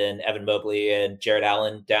Garland and Evan Mobley and Jared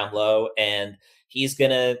Allen down low, and he's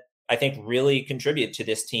gonna, I think, really contribute to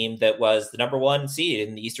this team that was the number one seed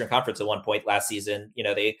in the Eastern Conference at one point last season.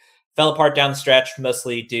 They fell apart down the stretch,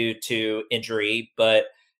 mostly due to injury. But,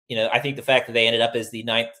 I think the fact that they ended up as the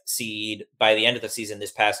ninth seed by the end of the season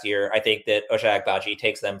this past year, I think that Ochai Agbaji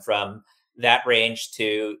takes them from that range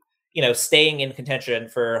to, staying in contention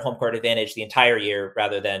for home court advantage the entire year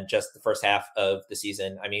rather than just the first half of the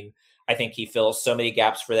season. I mean, I think he fills so many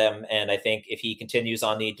gaps for them. And I think if he continues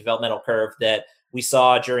on the developmental curve that we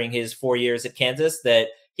saw during his 4 years at Kansas, that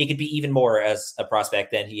he could be even more as a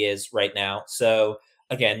prospect than he is right now. So,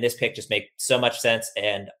 again, this pick just makes so much sense,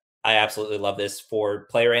 and I absolutely love this for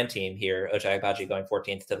player and team here. Ochai Agbaji going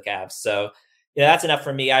 14th to the Cavs. So, that's enough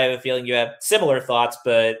for me. I have a feeling you have similar thoughts,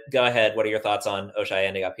 but go ahead. What are your thoughts on Ochai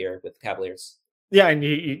ending up here with the Cavaliers? Yeah, and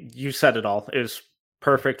you said it all. It was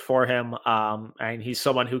perfect for him. And he's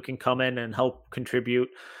someone who can come in and help contribute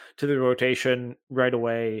to the rotation right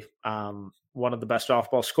away. One of the best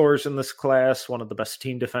off-ball scorers in this class, one of the best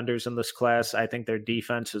team defenders in this class. I think their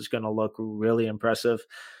defense is going to look really impressive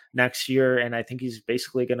next year, and I think he's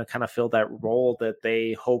basically going to kind of fill that role that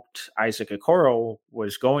they hoped Isaac Okoro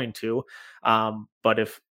was going to. But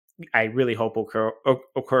if I really hope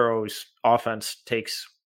Okoro's offense takes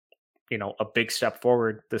a big step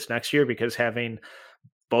forward this next year, because having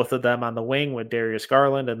both of them on the wing with Darius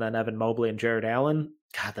Garland and then Evan Mobley and Jared Allen,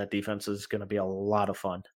 God, that defense is going to be a lot of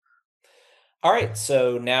fun. All right,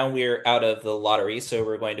 so now we're out of the lottery, so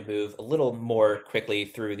we're going to move a little more quickly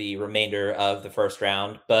through the remainder of the first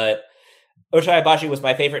round. But Ochai Agbaji was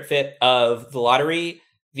my favorite fit of the lottery.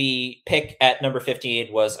 The pick at number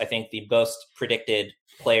 15 was, I think, the most predicted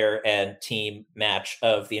player and team match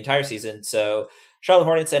of the entire season. So Charlotte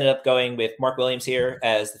Hornets ended up going with Mark Williams here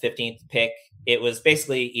as the 15th pick. It was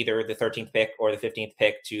basically either the 13th pick or the 15th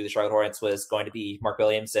pick to the Charlotte Hornets was going to be Mark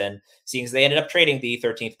Williams. And seeing as they ended up trading the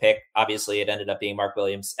 13th pick, obviously it ended up being Mark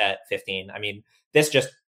Williams at 15. I mean, this just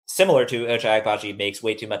similar to Ochai Agbaji makes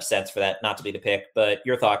way too much sense for that not to be the pick. But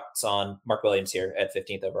your thoughts on Mark Williams here at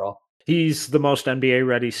 15th overall? He's the most NBA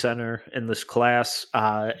ready center in this class,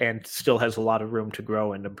 and still has a lot of room to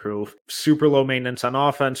grow and improve. Super low maintenance on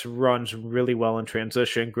offense, runs really well in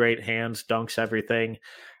transition, great hands, dunks everything,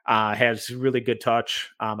 has really good touch.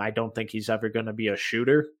 I don't think he's ever going to be a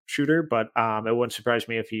shooter, but it wouldn't surprise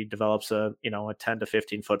me if he develops a 10 to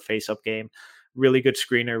 15 foot face up game. Really good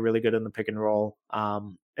screener, really good in the pick and roll,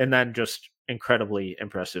 and then just incredibly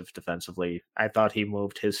impressive defensively. I thought he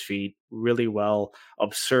moved his feet really well,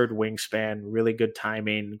 absurd wingspan, really good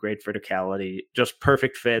timing, great verticality, just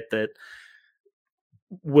perfect fit that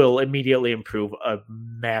will immediately improve a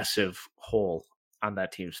massive hole on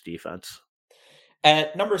that team's defense.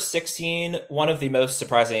 At number 16, one of the most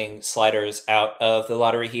surprising sliders out of the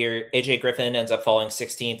lottery here, AJ Griffin ends up falling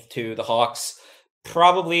 16th to the Hawks.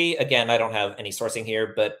 Probably, again, I don't have any sourcing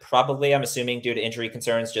here, but probably I'm assuming due to injury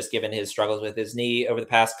concerns, just given his struggles with his knee over the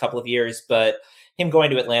past couple of years. But him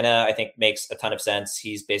going to Atlanta, I think, makes a ton of sense.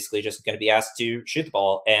 He's basically just going to be asked to shoot the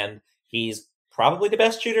ball, and he's probably the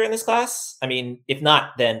best shooter in this class. I mean, if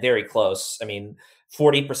not, then very close. I mean,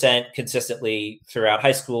 40% consistently throughout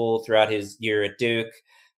high school, throughout his year at Duke.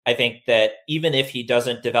 I think that even if he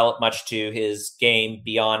doesn't develop much to his game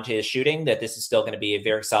beyond his shooting, that this is still going to be a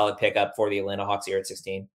very solid pickup for the Atlanta Hawks here at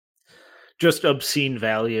 16. Just obscene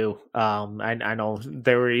value. I know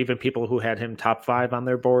there were even people who had him top 5 on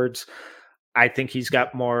their boards. I think he's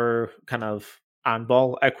got more kind of on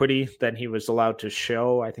ball equity than he was allowed to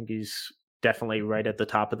show. I think he's definitely right at the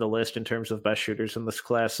top of the list in terms of best shooters in this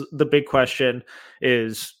class. The big question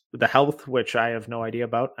is the health, which I have no idea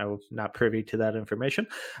about. I'm not privy to that information.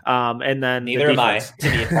 And then neither am I,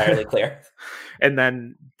 to be entirely clear. And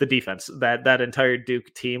then the defense. That entire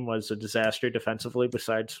Duke team was a disaster defensively,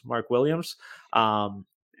 besides Mark Williams. And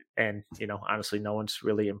honestly, no one's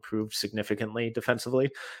really improved significantly defensively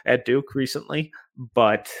at Duke recently.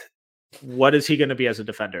 But what is he going to be as a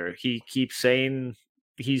defender? He keeps saying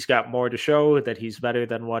he's got more to show, that he's better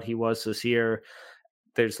than what he was this year.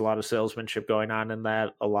 There's a lot of salesmanship going on in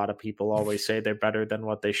that. A lot of people always say they're better than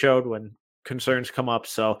what they showed when concerns come up.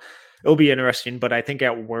 So it'll be interesting. But I think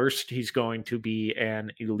at worst, he's going to be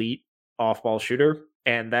an elite off-ball shooter.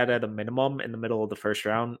 And that at a minimum in the middle of the first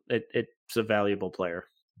round, it's a valuable player.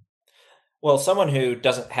 Well, someone who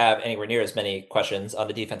doesn't have anywhere near as many questions on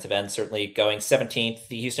the defensive end, certainly going 17th,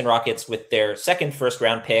 the Houston Rockets, with their second first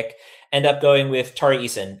round pick, end up going with Tari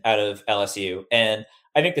Eason out of LSU. And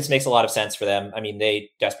I think this makes a lot of sense for them. I mean, they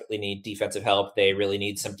desperately need defensive help. They really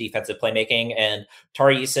need some defensive playmaking, and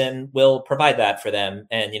Tari Eason will provide that for them.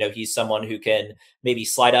 And, he's someone who can maybe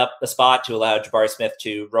slide up a spot to allow Jabari Smith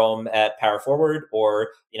to roam at power forward, or,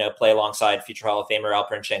 play alongside future Hall of Famer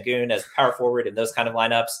Alperen Sengun as power forward in those kind of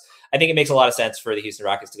lineups. I think it makes a lot of sense for the Houston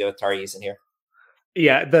Rockets to go with Tari Eason here.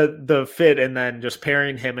 Yeah, the fit, and then just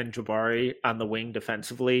pairing him and Jabari on the wing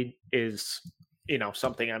defensively is,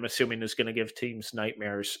 something I'm assuming is going to give teams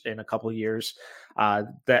nightmares in a couple of years.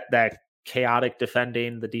 That chaotic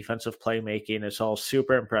defending, the defensive playmaking is all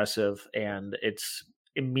super impressive, and it's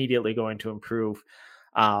immediately going to improve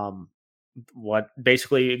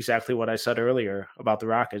exactly what I said earlier about the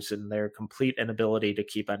Rockets and their complete inability to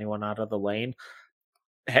keep anyone out of the lane.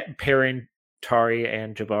 Pairing Tari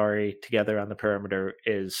and Jabari together on the perimeter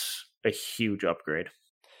is a huge upgrade.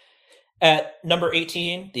 At number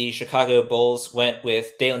 18, the Chicago Bulls went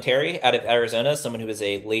with Dalen Terry out of Arizona, someone who was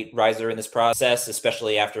a late riser in this process,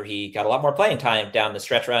 especially after he got a lot more playing time down the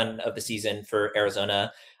stretch run of the season for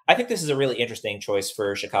Arizona. I think this is a really interesting choice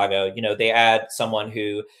for Chicago. They add someone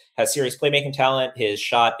who has serious playmaking talent. His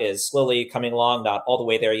shot is slowly coming along, not all the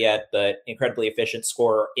way there yet, but incredibly efficient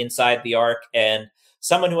scorer inside the arc, and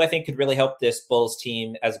someone who I think could really help this Bulls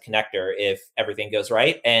team as a connector if everything goes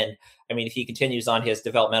right. And I mean, if he continues on his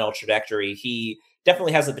developmental trajectory, he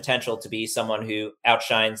definitely has the potential to be someone who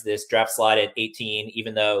outshines this draft slot at 18,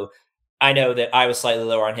 even though I know that I was slightly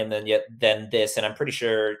lower on him than this, and I'm pretty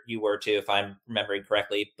sure you were too, if I'm remembering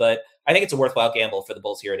correctly. But I think it's a worthwhile gamble for the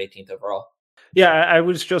Bulls here at 18th overall. Yeah, I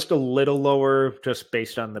was just a little lower just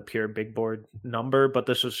based on the pure big board number, but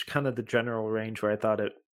this was kind of the general range where I thought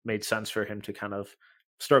it made sense for him to kind of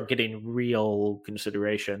start getting real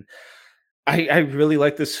consideration. I really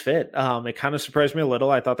like this fit. It kind of surprised me a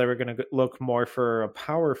little. I thought they were going to look more for a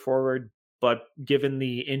power forward, but given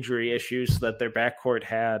the injury issues that their backcourt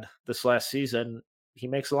had this last season, he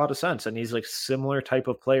makes a lot of sense. And he's like similar type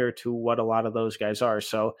of player to what a lot of those guys are.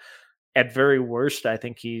 So at very worst, I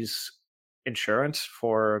think he's insurance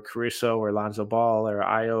for Caruso or Lonzo Ball or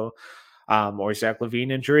Io or Zach LaVine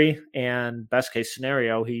injury. And best case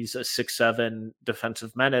scenario, he's a 6'7"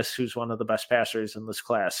 defensive menace who's one of the best passers in this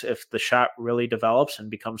class. If the shot really develops and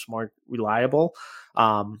becomes more reliable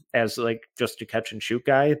as like just a catch and shoot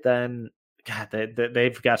guy, then God,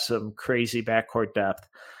 they've got some crazy backcourt depth.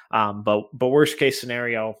 But worst case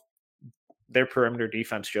scenario, their perimeter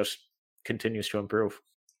defense just continues to improve.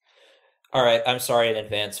 All right, I'm sorry in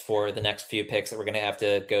advance for the next few picks that we're going to have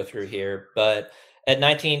to go through here, but at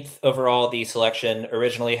 19th overall, the selection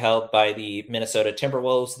originally held by the Minnesota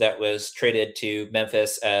Timberwolves that was traded to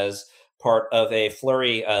Memphis as part of a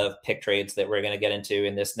flurry of pick trades that we're going to get into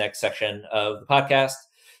in this next section of the podcast.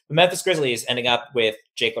 The Memphis Grizzlies ending up with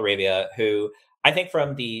Jake LaRavia, who I think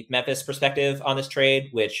from the Memphis perspective on this trade,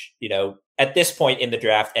 which, at this point in the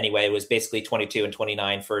draft anyway, was basically 22 and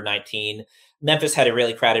 29 for 19. Memphis had a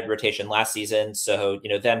really crowded rotation last season. So,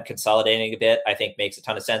 them consolidating a bit, I think makes a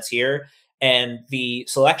ton of sense here. And the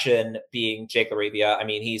selection being Jake LaRavia, I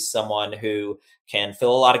mean, he's someone who can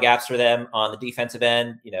fill a lot of gaps for them on the defensive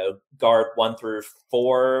end, guard 1 through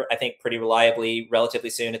 4, I think pretty reliably, relatively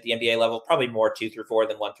soon at the NBA level, probably more 2 through 4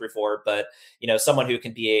 than 1 through 4, but, someone who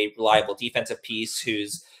can be a reliable defensive piece,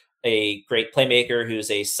 who's a great playmaker, who's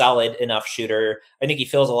a solid enough shooter. I think he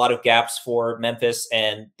fills a lot of gaps for Memphis,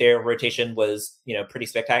 and their rotation was, pretty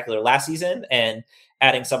spectacular last season. And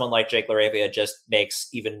adding someone like Jake LaRavia just makes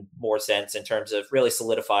even more sense in terms of really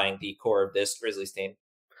solidifying the core of this Grizzlies team.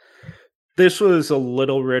 This was a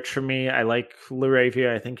little rich for me. I like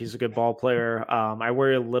LaRavia. I think he's a good ball player. I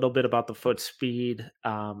worry a little bit about the foot speed.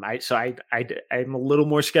 I'm a little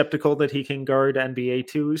more skeptical that he can guard NBA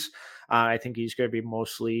twos. I think he's going to be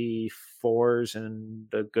mostly 4s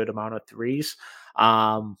and a good amount of 3s.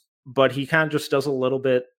 But he kind of just does a little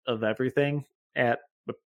bit of everything at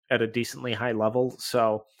a decently high level.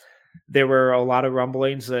 So there were a lot of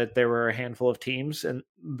rumblings that there were a handful of teams in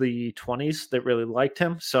the 20s that really liked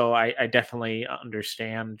him. So I definitely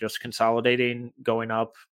understand just consolidating, going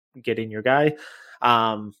up, getting your guy.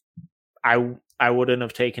 I wouldn't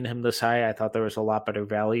have taken him this high. I thought there was a lot better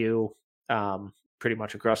value pretty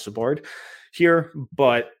much across the board here,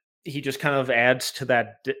 but he just kind of adds to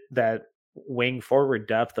that wing forward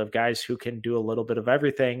depth of guys who can do a little bit of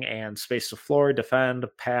everything and space the floor, defend,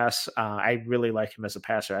 pass. I really like him as a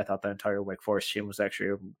passer. I thought the entire Wake Forest team was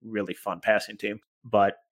actually a really fun passing team.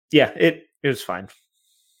 But yeah, it was fine.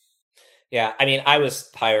 Yeah, I mean, I was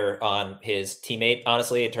higher on his teammate,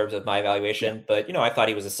 honestly, in terms of my Yeah. evaluation. But I thought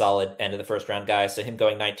he was a solid end of the first round guy. So him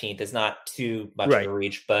going 19th is not too much of Right. a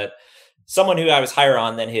reach. But someone who I was higher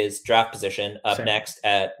on than his draft position up Same. next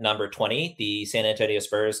at number 20, the San Antonio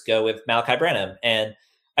Spurs go with Malachi Branham. And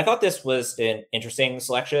I thought this was an interesting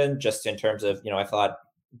selection, just in terms of, I thought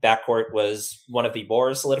backcourt was one of the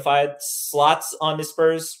more solidified slots on the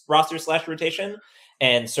Spurs roster slash rotation.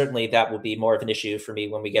 And certainly that will be more of an issue for me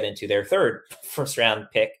when we get into their third first round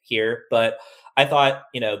pick here. But I thought,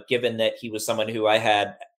 given that he was someone who I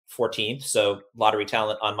had 14th, so lottery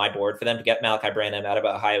talent on my board, for them to get Malachi Branham out of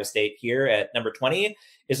Ohio State here at number 20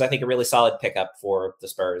 is, I think, a really solid pickup for the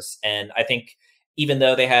Spurs. And I think even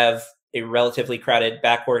though they have a relatively crowded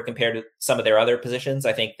backcourt compared to some of their other positions,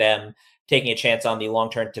 I think them taking a chance on the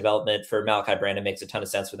long-term development for Malachi Branham makes a ton of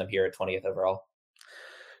sense for them here at 20th overall.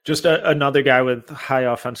 Just another guy with high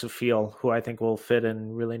offensive feel who I think will fit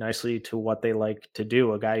in really nicely to what they like to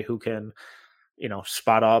do. A guy who can,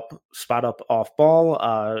 spot up off ball,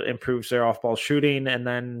 improves their off ball shooting, and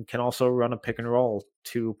then can also run a pick and roll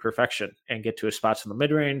to perfection and get to his spots in the mid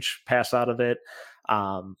range, pass out of it.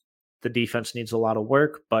 The defense needs a lot of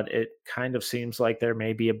work, but it kind of seems like there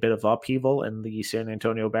may be a bit of upheaval in the San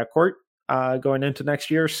Antonio backcourt going into next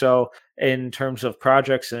year. So in terms of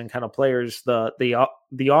projects and kind of players, the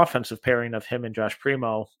offensive pairing of him and Josh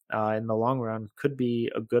Primo in the long run could be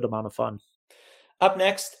a good amount of fun. Up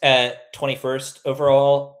next at 21st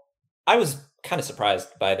overall, I was kind of surprised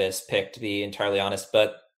by this pick, to be entirely honest,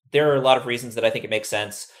 but there are a lot of reasons that I think it makes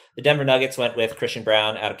sense. The Denver Nuggets went with Christian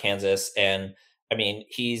Braun out of Kansas, and I mean,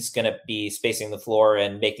 he's going to be spacing the floor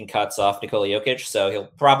and making cuts off Nikola Jokic, so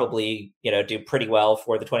he'll probably, do pretty well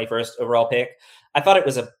for the 21st overall pick. I thought it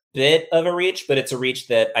was a bit of a reach, but it's a reach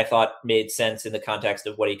that I thought made sense in the context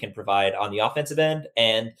of what he can provide on the offensive end.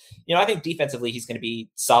 And, I think defensively, he's going to be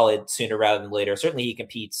solid sooner rather than later. Certainly he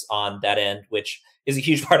competes on that end, which is a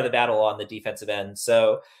huge part of the battle on the defensive end.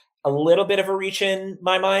 So a little bit of a reach in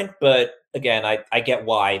my mind, but again, I get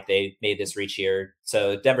why they made this reach here.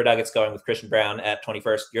 So Denver Nuggets going with Christian Braun at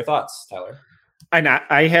 21st. Your thoughts, Tyler?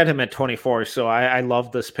 I had him at 24, so I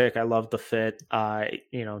love this pick. I love the fit.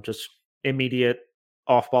 Just immediate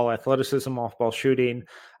off-ball athleticism, off-ball shooting,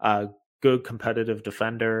 good competitive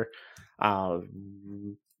defender.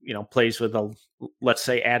 Plays with a, let's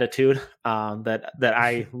say, attitude that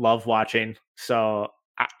I love watching. So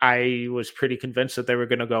I was pretty convinced that they were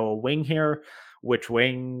going to go a wing here. Which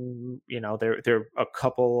wing? There are a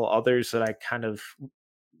couple others that I kind of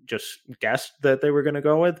just guessed that they were going to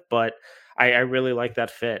go with, but I really like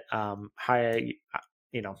that fit. High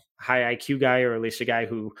IQ guy, or at least a guy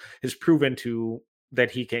who has proven that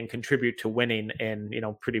he can contribute to winning in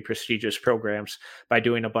pretty prestigious programs by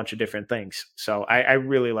doing a bunch of different things. So I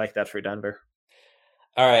really like that for Denver.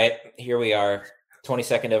 All right, here we are.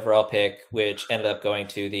 22nd overall pick, which ended up going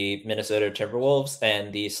to the Minnesota Timberwolves,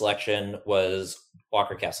 and the selection was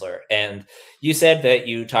Walker Kessler. And you said that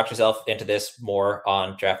you talked yourself into this more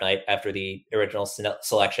on draft night after the original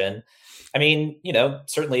selection. I mean,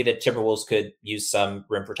 certainly the Timberwolves could use some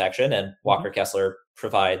rim protection, and Walker Kessler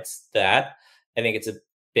provides that. I think it's a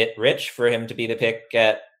bit rich for him to be the pick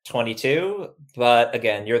at 22, but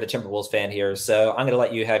again, you're the Timberwolves fan here, so I'm going to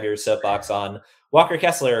let you have your soapbox on Walker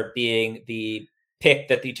Kessler being the pick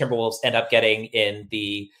that the Timberwolves end up getting in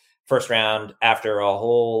the first round after a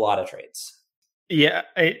whole lot of trades. Yeah,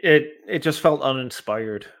 it just felt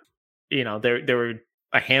uninspired. There were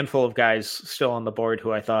a handful of guys still on the board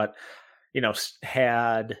who I thought,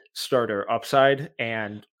 had starter upside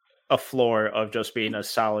and a floor of just being a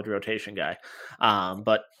solid rotation guy.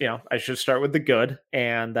 But I should start with the good,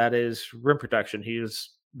 and that is rim protection. He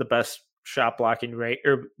is the best shot blocking rate,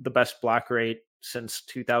 or the best block rate since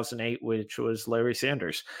 2008, which was Larry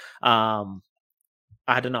Sanders.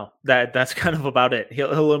 I don't know. That's kind of about it.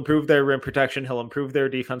 He'll improve their rim protection. He'll improve their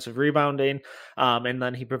defensive rebounding, and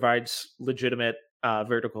then he provides legitimate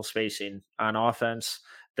vertical spacing on offense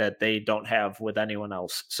that they don't have with anyone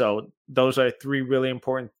else. So those are three really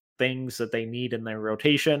important things that they need in their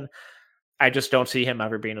rotation. I just don't see him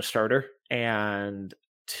ever being a starter, and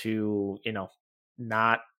to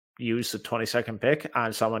not use the 22nd pick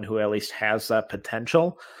on someone who at least has that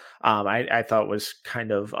potential, I thought was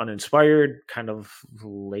kind of uninspired, kind of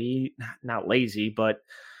not lazy, but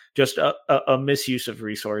just a misuse of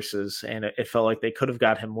resources. And it felt like they could have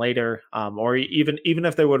got him later, or even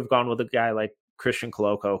if they would have gone with a guy like Christian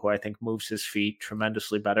Koloko, who I think moves his feet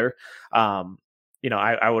tremendously better.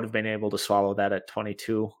 I would have been able to swallow that at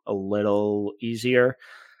 22 a little easier.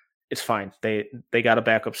 It's fine. They got a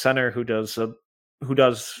backup center who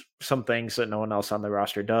does some things that no one else on the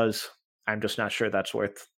roster does. I'm just not sure that's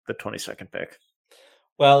worth the 22nd pick.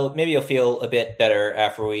 Well, maybe you'll feel a bit better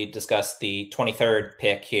after we discuss the 23rd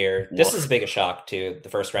pick here. This is as big a shock to the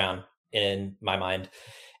first round in my mind.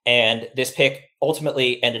 And this pick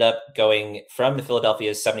ultimately ended up going from the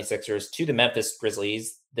Philadelphia 76ers to the Memphis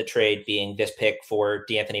Grizzlies, the trade being this pick for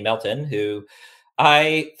DeAnthony Melton, who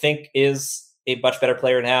I think is a much better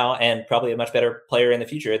player now and probably a much better player in the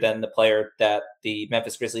future than the player that the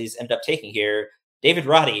Memphis Grizzlies ended up taking here, David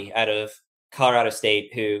Roddy out of Colorado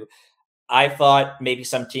State, who I thought maybe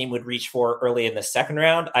some team would reach for early in the second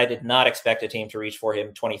round. I did not expect a team to reach for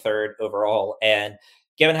him 23rd overall. And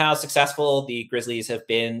given how successful the Grizzlies have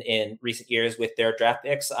been in recent years with their draft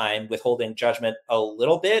picks, I'm withholding judgment a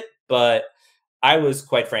little bit, but I was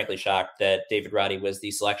quite frankly shocked that David Roddy was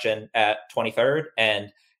the selection at 23rd.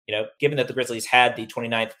 And, given that the Grizzlies had the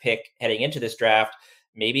 29th pick heading into this draft,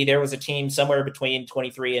 maybe there was a team somewhere between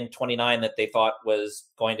 23 and 29 that they thought was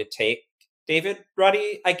going to take David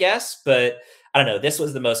Roddy, I guess. But I don't know. This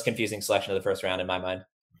was the most confusing selection of the first round in my mind.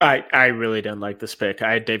 I really didn't like this pick.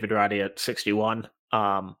 I had David Roddy at 61.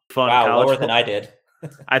 Wow, lower than I did.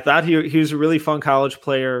 I thought he was a really fun college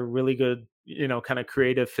player, really good, kind of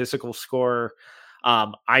creative physical scorer.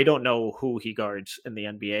 I don't know who he guards in the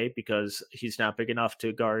NBA because he's not big enough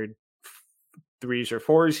to guard threes or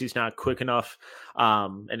fours. He's not quick enough,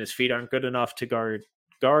 and his feet aren't good enough to guard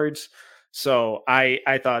guards. So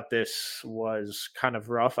I thought this was kind of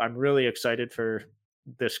rough. I'm really excited for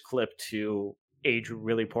this clip to age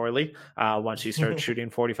really poorly once he starts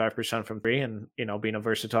shooting 45% from three and, being a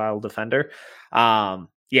versatile defender. So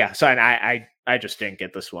I just didn't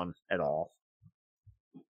get this one at all.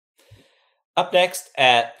 Up next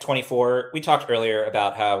at 24, we talked earlier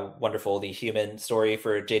about how wonderful the human story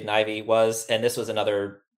for Jaden Ivey was. And this was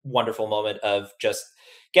another wonderful moment of just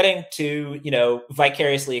getting to,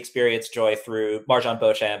 vicariously experience joy through MarJon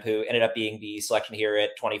Beauchamp, who ended up being the selection here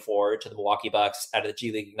at 24 to the Milwaukee Bucks out of the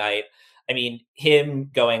G League Ignite. I mean, him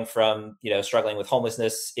going from, struggling with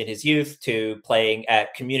homelessness in his youth to playing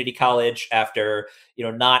at community college after,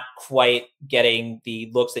 not quite getting the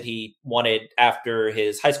looks that he wanted after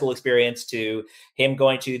his high school experience to him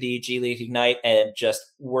going to the G League Ignite and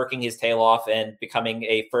just working his tail off and becoming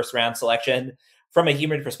a first round selection. From a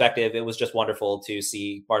human perspective, it was just wonderful to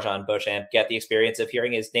see MarJon Beauchamp get the experience of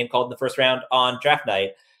hearing his name called in the first round on draft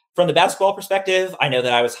night. From the basketball perspective, I know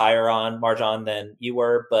that I was higher on MarJon than you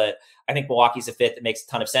were, but I think Milwaukee's a fit that makes a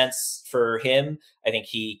ton of sense for him. I think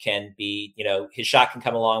he can be, his shot can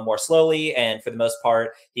come along more slowly. And for the most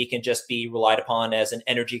part, he can just be relied upon as an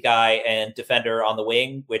energy guy and defender on the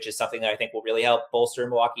wing, which is something that I think will really help bolster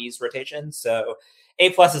Milwaukee's rotation. So A+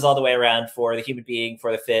 is all the way around for the human being,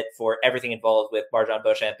 for the fit, for everything involved with MarJon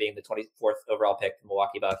Beauchamp being the 24th overall pick for the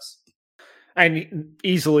Milwaukee Bucks. And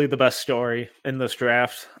easily the best story in this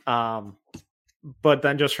draft. But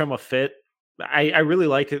then just from a fit, I really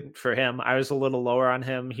like it for him. I was a little lower on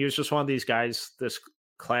him. He was just one of these guys, this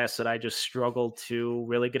class, that I just struggled to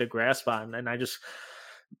really get a grasp on. And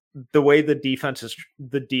the way the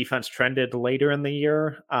defense trended later in the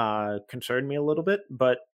year concerned me a little bit,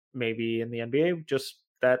 but maybe in the NBA, just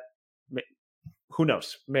that, who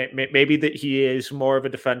knows? Maybe that he is more of a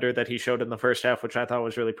defender that he showed in the first half, which I thought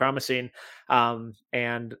was really promising.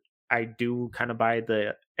 And I do kind of buy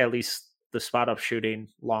at least the spot up shooting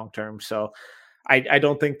long term. So I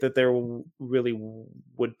don't think that there really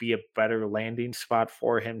would be a better landing spot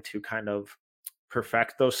for him to kind of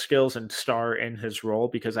perfect those skills and star in his role,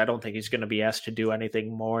 because I don't think he's going to be asked to do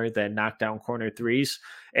anything more than knock down corner threes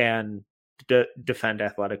and defend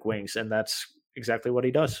athletic wings. And that's exactly what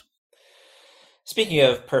he does. Speaking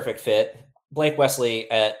of perfect fit, Blake Wesley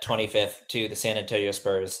at 25th to the San Antonio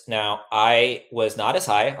Spurs. Now, I was not as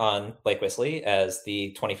high on Blake Wesley as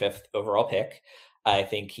the 25th overall pick. I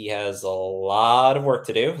think he has a lot of work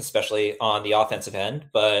to do, especially on the offensive end.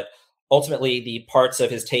 But ultimately, the parts of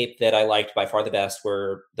his tape that I liked by far the best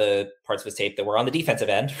were the parts of his tape that were on the defensive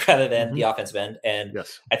end rather than the offensive end. And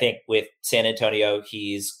yes, I think with San Antonio,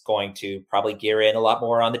 he's going to probably gear in a lot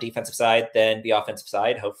more on the defensive side than the offensive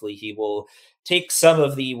side. Hopefully, he will take some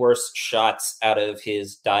of the worst shots out of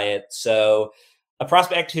his diet. So a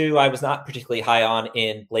prospect who I was not particularly high on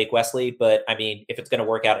in Blake Wesley, but I mean, if it's going to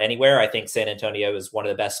work out anywhere, I think San Antonio is one of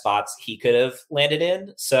the best spots he could have landed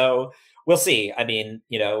in. So we'll see. I mean,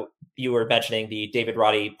 you were mentioning the David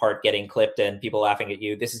Roddy part getting clipped and people laughing at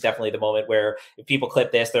you. This is definitely the moment where if people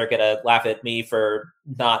clip this, they're going to laugh at me for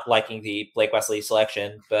not liking the Blake Wesley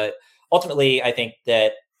selection. But ultimately, I think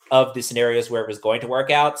that of the scenarios where it was going to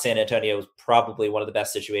work out, San Antonio was probably one of the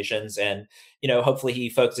best situations. And, hopefully he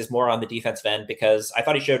focuses more on the defensive end, because I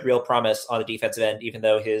thought he showed real promise on the defensive end, even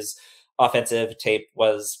though his offensive tape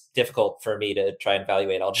was difficult for me to try and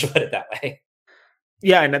evaluate. I'll just put it that way.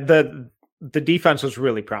 Yeah, and the defense was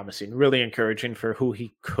really promising, really encouraging for who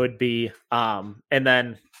he could be. And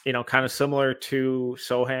then, kind of similar to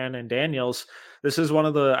Sochan and Daniels, this is one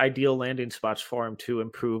of the ideal landing spots for him to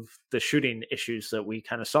improve the shooting issues that we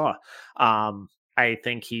kind of saw. I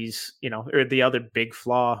think he's, or the other big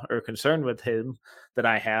flaw or concern with him that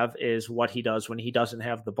I have is what he does when he doesn't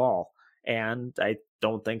have the ball. And I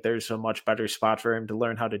don't think there's a much better spot for him to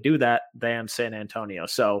learn how to do that than San Antonio.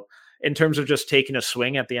 So, in terms of just taking a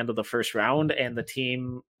swing at the end of the first round and the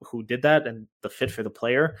team who did that and the fit for the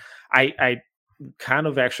player, I kind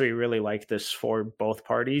of actually really like this for both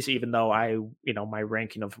parties, even though my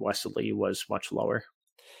ranking of Wesley was much lower.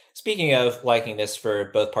 Speaking of liking this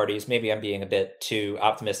for both parties, maybe I'm being a bit too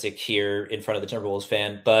optimistic here in front of the Timberwolves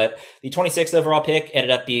fan, but the 26th overall pick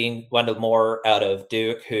ended up being Wendell Moore out of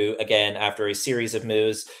Duke, who, again, after a series of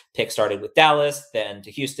moves, pick started with Dallas, then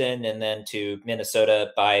to Houston, and then to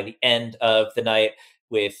Minnesota by the end of the night,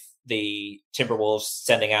 with the Timberwolves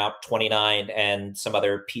sending out 29 and some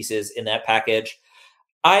other pieces in that package.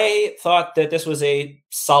 I thought that this was a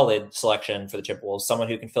solid selection for the Timberwolves, someone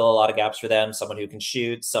who can fill a lot of gaps for them, someone who can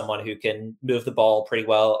shoot, someone who can move the ball pretty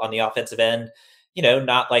well on the offensive end.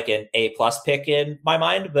 Not like an A+ pick in my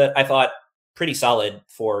mind, but I thought pretty solid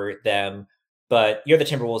for them. But you're the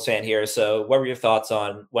Timberwolves fan here, so what were your thoughts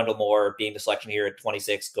on Wendell Moore being the selection here at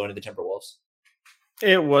 26 going to the Timberwolves?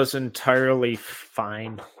 It was entirely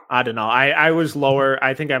fine. I don't know. I was lower.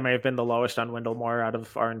 I think I may have been the lowest on Wendell Moore out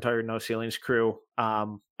of our entire No Ceilings crew.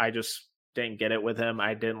 I just didn't get it with him.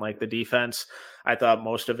 I didn't like the defense. I thought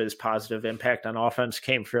most of his positive impact on offense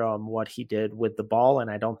came from what he did with the ball,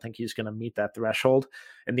 and I don't think he's going to meet that threshold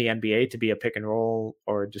in the NBA to be a pick and roll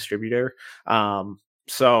or a distributor.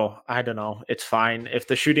 So I don't know. It's fine. If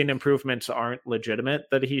the shooting improvements aren't legitimate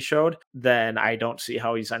that he showed, then I don't see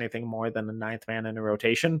how he's anything more than a ninth man in a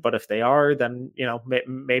rotation. But if they are, then,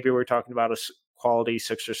 maybe we're talking about a quality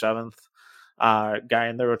sixth or seventh guy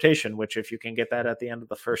in the rotation, which if you can get that at the end of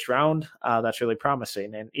the first round, that's really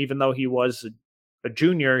promising. And even though he was a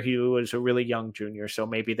junior, he was a really young junior. So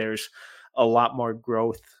maybe there's a lot more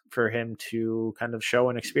growth for him to kind of show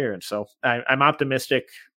and experience. So I'm optimistic.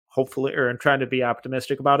 Hopefully, or I'm trying to be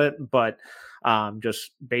optimistic about it, but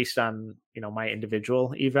just based on my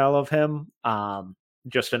individual eval of him,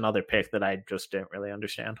 just another pick that I just didn't really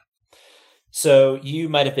understand. So you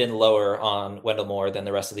might have been lower on Wendell Moore than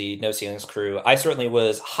the rest of the No Ceilings crew. I certainly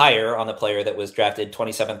was higher on the player that was drafted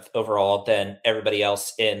 27th overall than everybody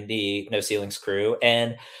else in the No Ceilings crew.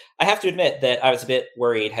 And I have to admit that I was a bit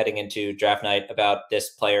worried heading into draft night about this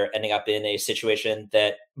player ending up in a situation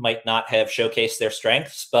that might not have showcased their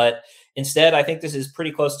strengths. But instead, I think this is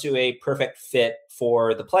pretty close to a perfect fit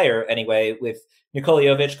for the player anyway, with Nikola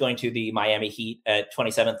Jovic going to the Miami Heat at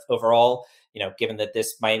 27th overall. Given that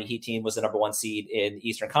this Miami Heat team was the number one seed in the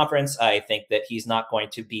Eastern Conference, I think that he's not going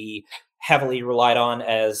to be heavily relied on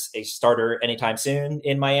as a starter anytime soon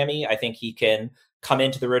in Miami. I think he can come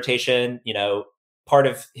into the rotation. Part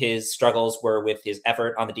of his struggles were with his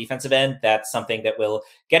effort on the defensive end. That's something that will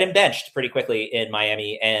get him benched pretty quickly in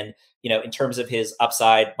Miami. And, in terms of his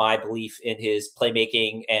upside, my belief in his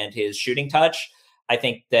playmaking and his shooting touch, I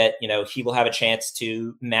think that, he will have a chance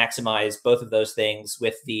to maximize both of those things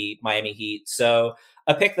with the Miami Heat. So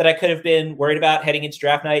a pick that I could have been worried about heading into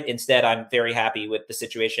draft night. Instead, I'm very happy with the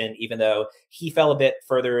situation, even though he fell a bit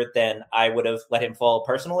further than I would have let him fall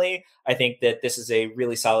personally. I think that this is a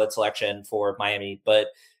really solid selection for Miami, but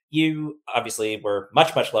you obviously were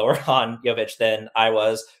much, much lower on Jovic than I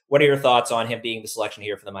was. What are your thoughts on him being the selection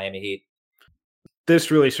here for the Miami Heat?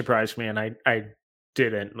 This really surprised me, and I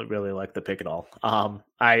didn't really like the pick at all.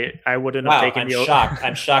 I wouldn't have taken. I'm shocked.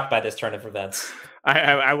 I'm shocked by this turn of events.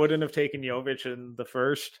 I wouldn't have taken Jovic in the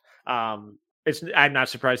first. I'm not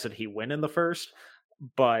surprised that he went in the first,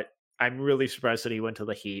 but I'm really surprised that he went to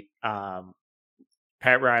the Heat.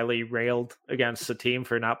 Pat Riley railed against the team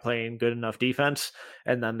for not playing good enough defense,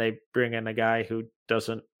 and then they bring in a guy who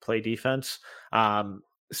doesn't play defense.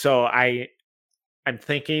 So I'm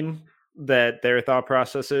thinking that their thought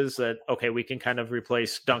process is that, okay, we can kind of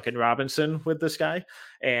replace Duncan Robinson with this guy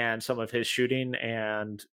and some of his shooting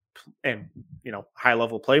and high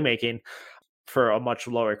level playmaking for a much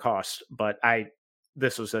lower cost. But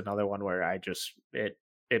this was another one where it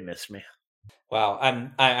missed me. Wow,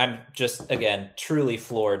 I'm just again truly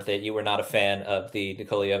floored that you were not a fan of the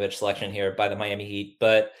Nikola Jovic selection here by the Miami Heat.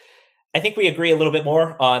 But I think we agree a little bit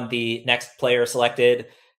more on the next player selected.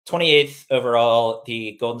 28th overall,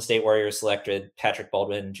 the Golden State Warriors selected Patrick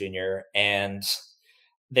Baldwin Jr. And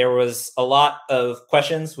there was a lot of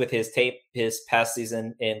questions with his tape his past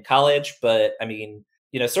season in college, but I mean,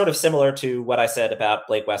 sort of similar to what I said about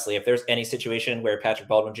Blake Wesley, if there's any situation where Patrick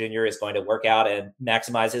Baldwin Jr. is going to work out and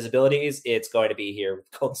maximize his abilities, it's going to be here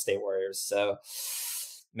with Golden State Warriors. So,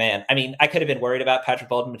 man, I mean, I could have been worried about Patrick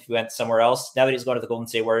Baldwin if he went somewhere else. Now that he's going to the Golden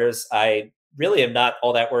State Warriors, I really am not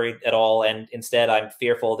all that worried at all. And instead, I'm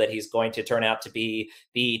fearful that he's going to turn out to be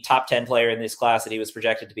the top 10 player in this class that he was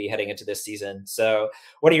projected to be heading into this season. So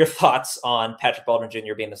what are your thoughts on Patrick Baldwin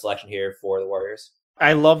Jr. being the selection here for the Warriors?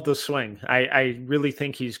 I love the swing. I really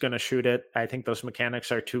think he's going to shoot it. I think those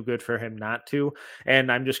mechanics are too good for him not to.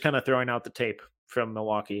 And I'm just kind of throwing out the tape from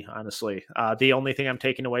Milwaukee, honestly. The only thing I'm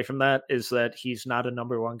taking away from that is that he's not a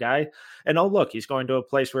number one guy. And oh, look, he's going to a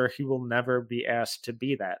place where he will never be asked to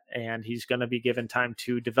be that. And he's going to be given time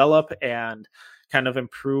to develop and kind of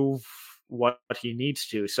improve what he needs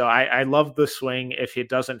to. So I love the swing. If it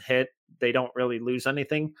doesn't hit, they don't really lose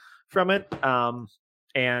anything from it.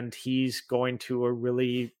 And he's going to a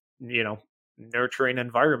really, nurturing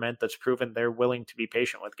environment that's proven they're willing to be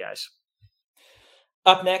patient with guys.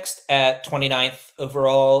 Up next at 29th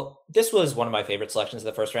overall, this was one of my favorite selections of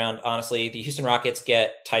the first round. Honestly, the Houston Rockets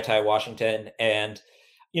get Ty Washington, and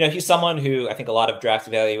he's someone who I think a lot of draft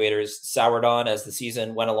evaluators soured on as the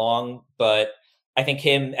season went along, but I think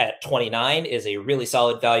him at 29 is a really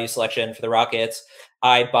solid value selection for the Rockets.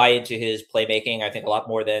 I buy into his playmaking, I think, a lot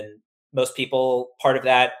more than most people. Part of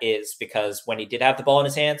that is because when he did have the ball in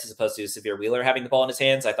his hands, as opposed to Sahvir Wheeler having the ball in his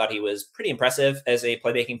hands, I thought he was pretty impressive as a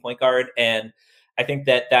playmaking point guard, and I think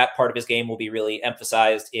that part of his game will be really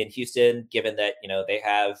emphasized in Houston, given that, they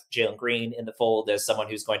have Jalen Green in the fold as someone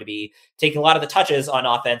who's going to be taking a lot of the touches on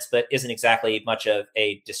offense, but isn't exactly much of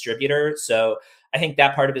a distributor. So I think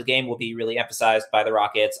that part of his game will be really emphasized by the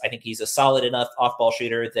Rockets. I think he's a solid enough off-ball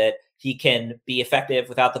shooter that he can be effective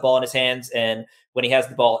without the ball in his hands. And when he has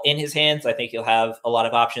the ball in his hands, I think he'll have a lot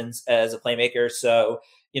of options as a playmaker. So,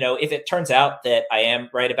 if it turns out that I am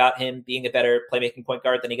right about him being a better playmaking point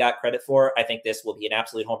guard than he got credit for, I think this will be an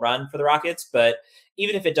absolute home run for the Rockets. But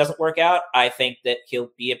even if it doesn't work out, I think that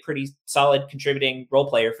he'll be a pretty solid contributing role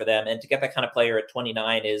player for them. And to get that kind of player at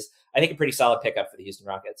 29 is, I think, a pretty solid pickup for the Houston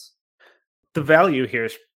Rockets. The value here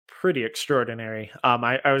is pretty extraordinary.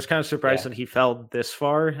 I was kind of surprised that he fell this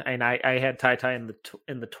far, and I had Ty in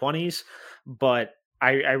the 20s, but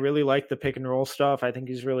I really like the pick and roll stuff. I think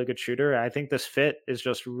he's a really good shooter. I think this fit is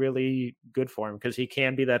just really good for him because he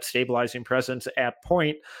can be that stabilizing presence at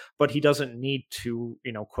point, but he doesn't need to,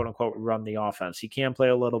 quote unquote, run the offense. He can play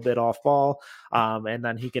a little bit off ball, and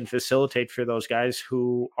then he can facilitate for those guys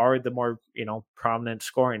who are the more, prominent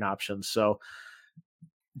scoring options. So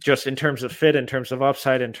just in terms of fit, in terms of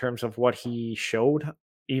upside, in terms of what he showed,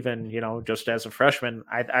 even, just as a freshman,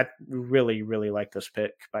 I really, really like this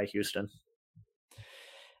pick by Houston.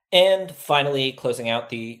 And finally, closing out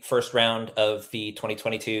the first round of the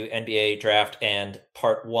 2022 NBA draft and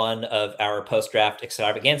part one of our post-draft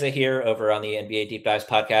extravaganza here over on the NBA Deep Dives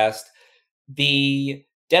podcast, the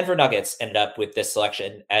Denver Nuggets ended up with this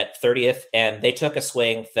selection at 30th, and they took a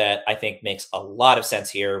swing that I think makes a lot of sense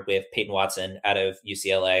here with Peyton Watson out of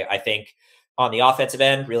UCLA. I think on the offensive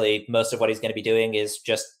end, really most of what he's going to be doing is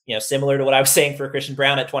just, similar to what I was saying for Christian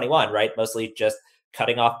Braun at 21, right? Mostly just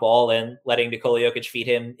cutting off ball and letting Nikola Jokic feed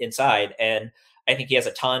him inside. And I think he has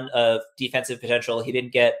a ton of defensive potential. He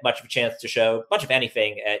didn't get much of a chance to show much of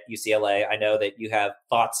anything at UCLA. I know that you have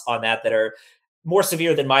thoughts on that are more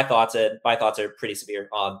severe than my thoughts, and my thoughts are pretty severe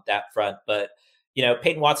on that front. But,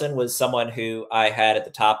 Peyton Watson was someone who I had at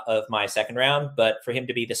the top of my second round, but for him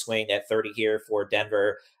to be the swing at 30 here for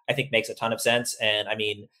Denver, I think makes a ton of sense. And I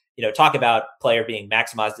mean, talk about player being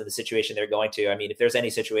maximized in the situation they're going to. I mean, if there's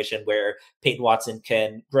any situation where Peyton Watson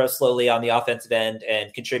can grow slowly on the offensive end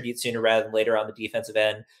and contribute sooner rather than later on the defensive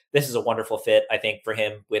end, this is a wonderful fit, I think, for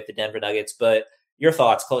him with the Denver Nuggets. But your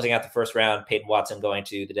thoughts closing out the first round, Peyton Watson going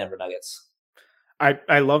to the Denver Nuggets?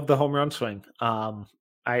 I love the home run swing.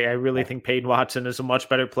 I really think Peyton Watson is a much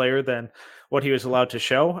better player than what he was allowed to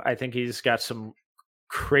show. I think he's got some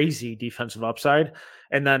crazy defensive upside.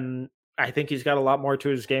 And then I think he's got a lot more to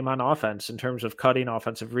his game on offense in terms of cutting,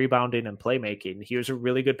 offensive rebounding, and playmaking. He was a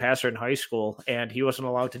really good passer in high school, and he wasn't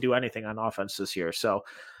allowed to do anything on offense this year. So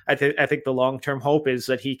I think the long-term hope is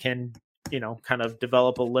that he can, kind of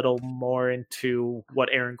develop a little more into what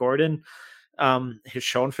Aaron Gordon has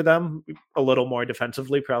shown for them, a little more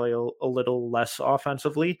defensively, probably a little less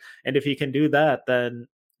offensively. And if he can do that, then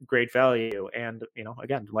great value. And,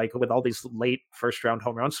 again, like with all these late first round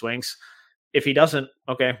home run swings, if he doesn't,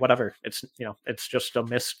 okay, whatever. It's, it's just a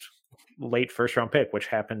missed late first round pick, which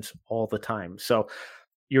happens all the time. So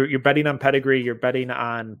you're betting on pedigree, you're betting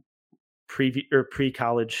on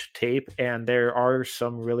pre-college tape, and there are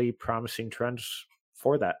some really promising trends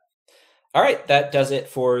for that. All right, that does it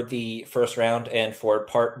for the first round and for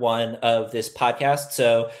part one of this podcast.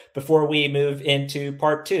 So before we move into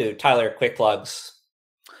part two, Tyler, quick plugs.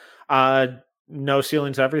 No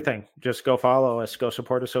Ceilings Everything. Just go follow us. Go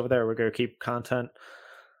support us over there. We're going to keep content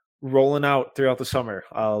rolling out throughout the summer.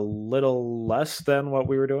 A little less than what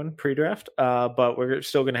we were doing pre-draft, but we're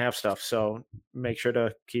still going to have stuff. So make sure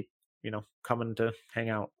to keep, coming to hang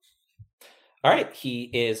out. All right. He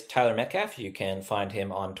is Tyler Metcalf. You can find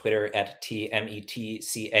him on Twitter at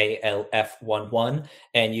TMETCALF11.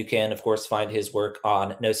 And you can, of course, find his work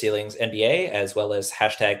on No Ceilings NBA, as well as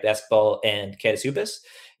hashtag basketball and Canis Hoopus.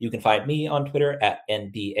 You can find me on Twitter at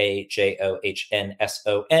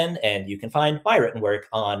NBAJOHNSON. And you can find my written work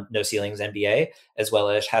on No Ceilings NBA, as well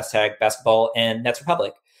as hashtag basketball and Nets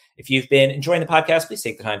Republic. If you've been enjoying the podcast, please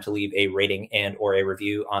take the time to leave a rating and or a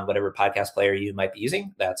review on whatever podcast player you might be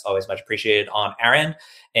using. That's always much appreciated on our end.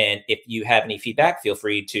 And if you have any feedback, feel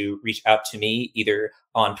free to reach out to me either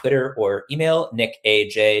on Twitter or email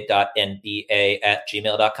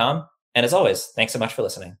nickaj.nba@gmail.com. And as always, thanks so much for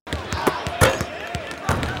listening.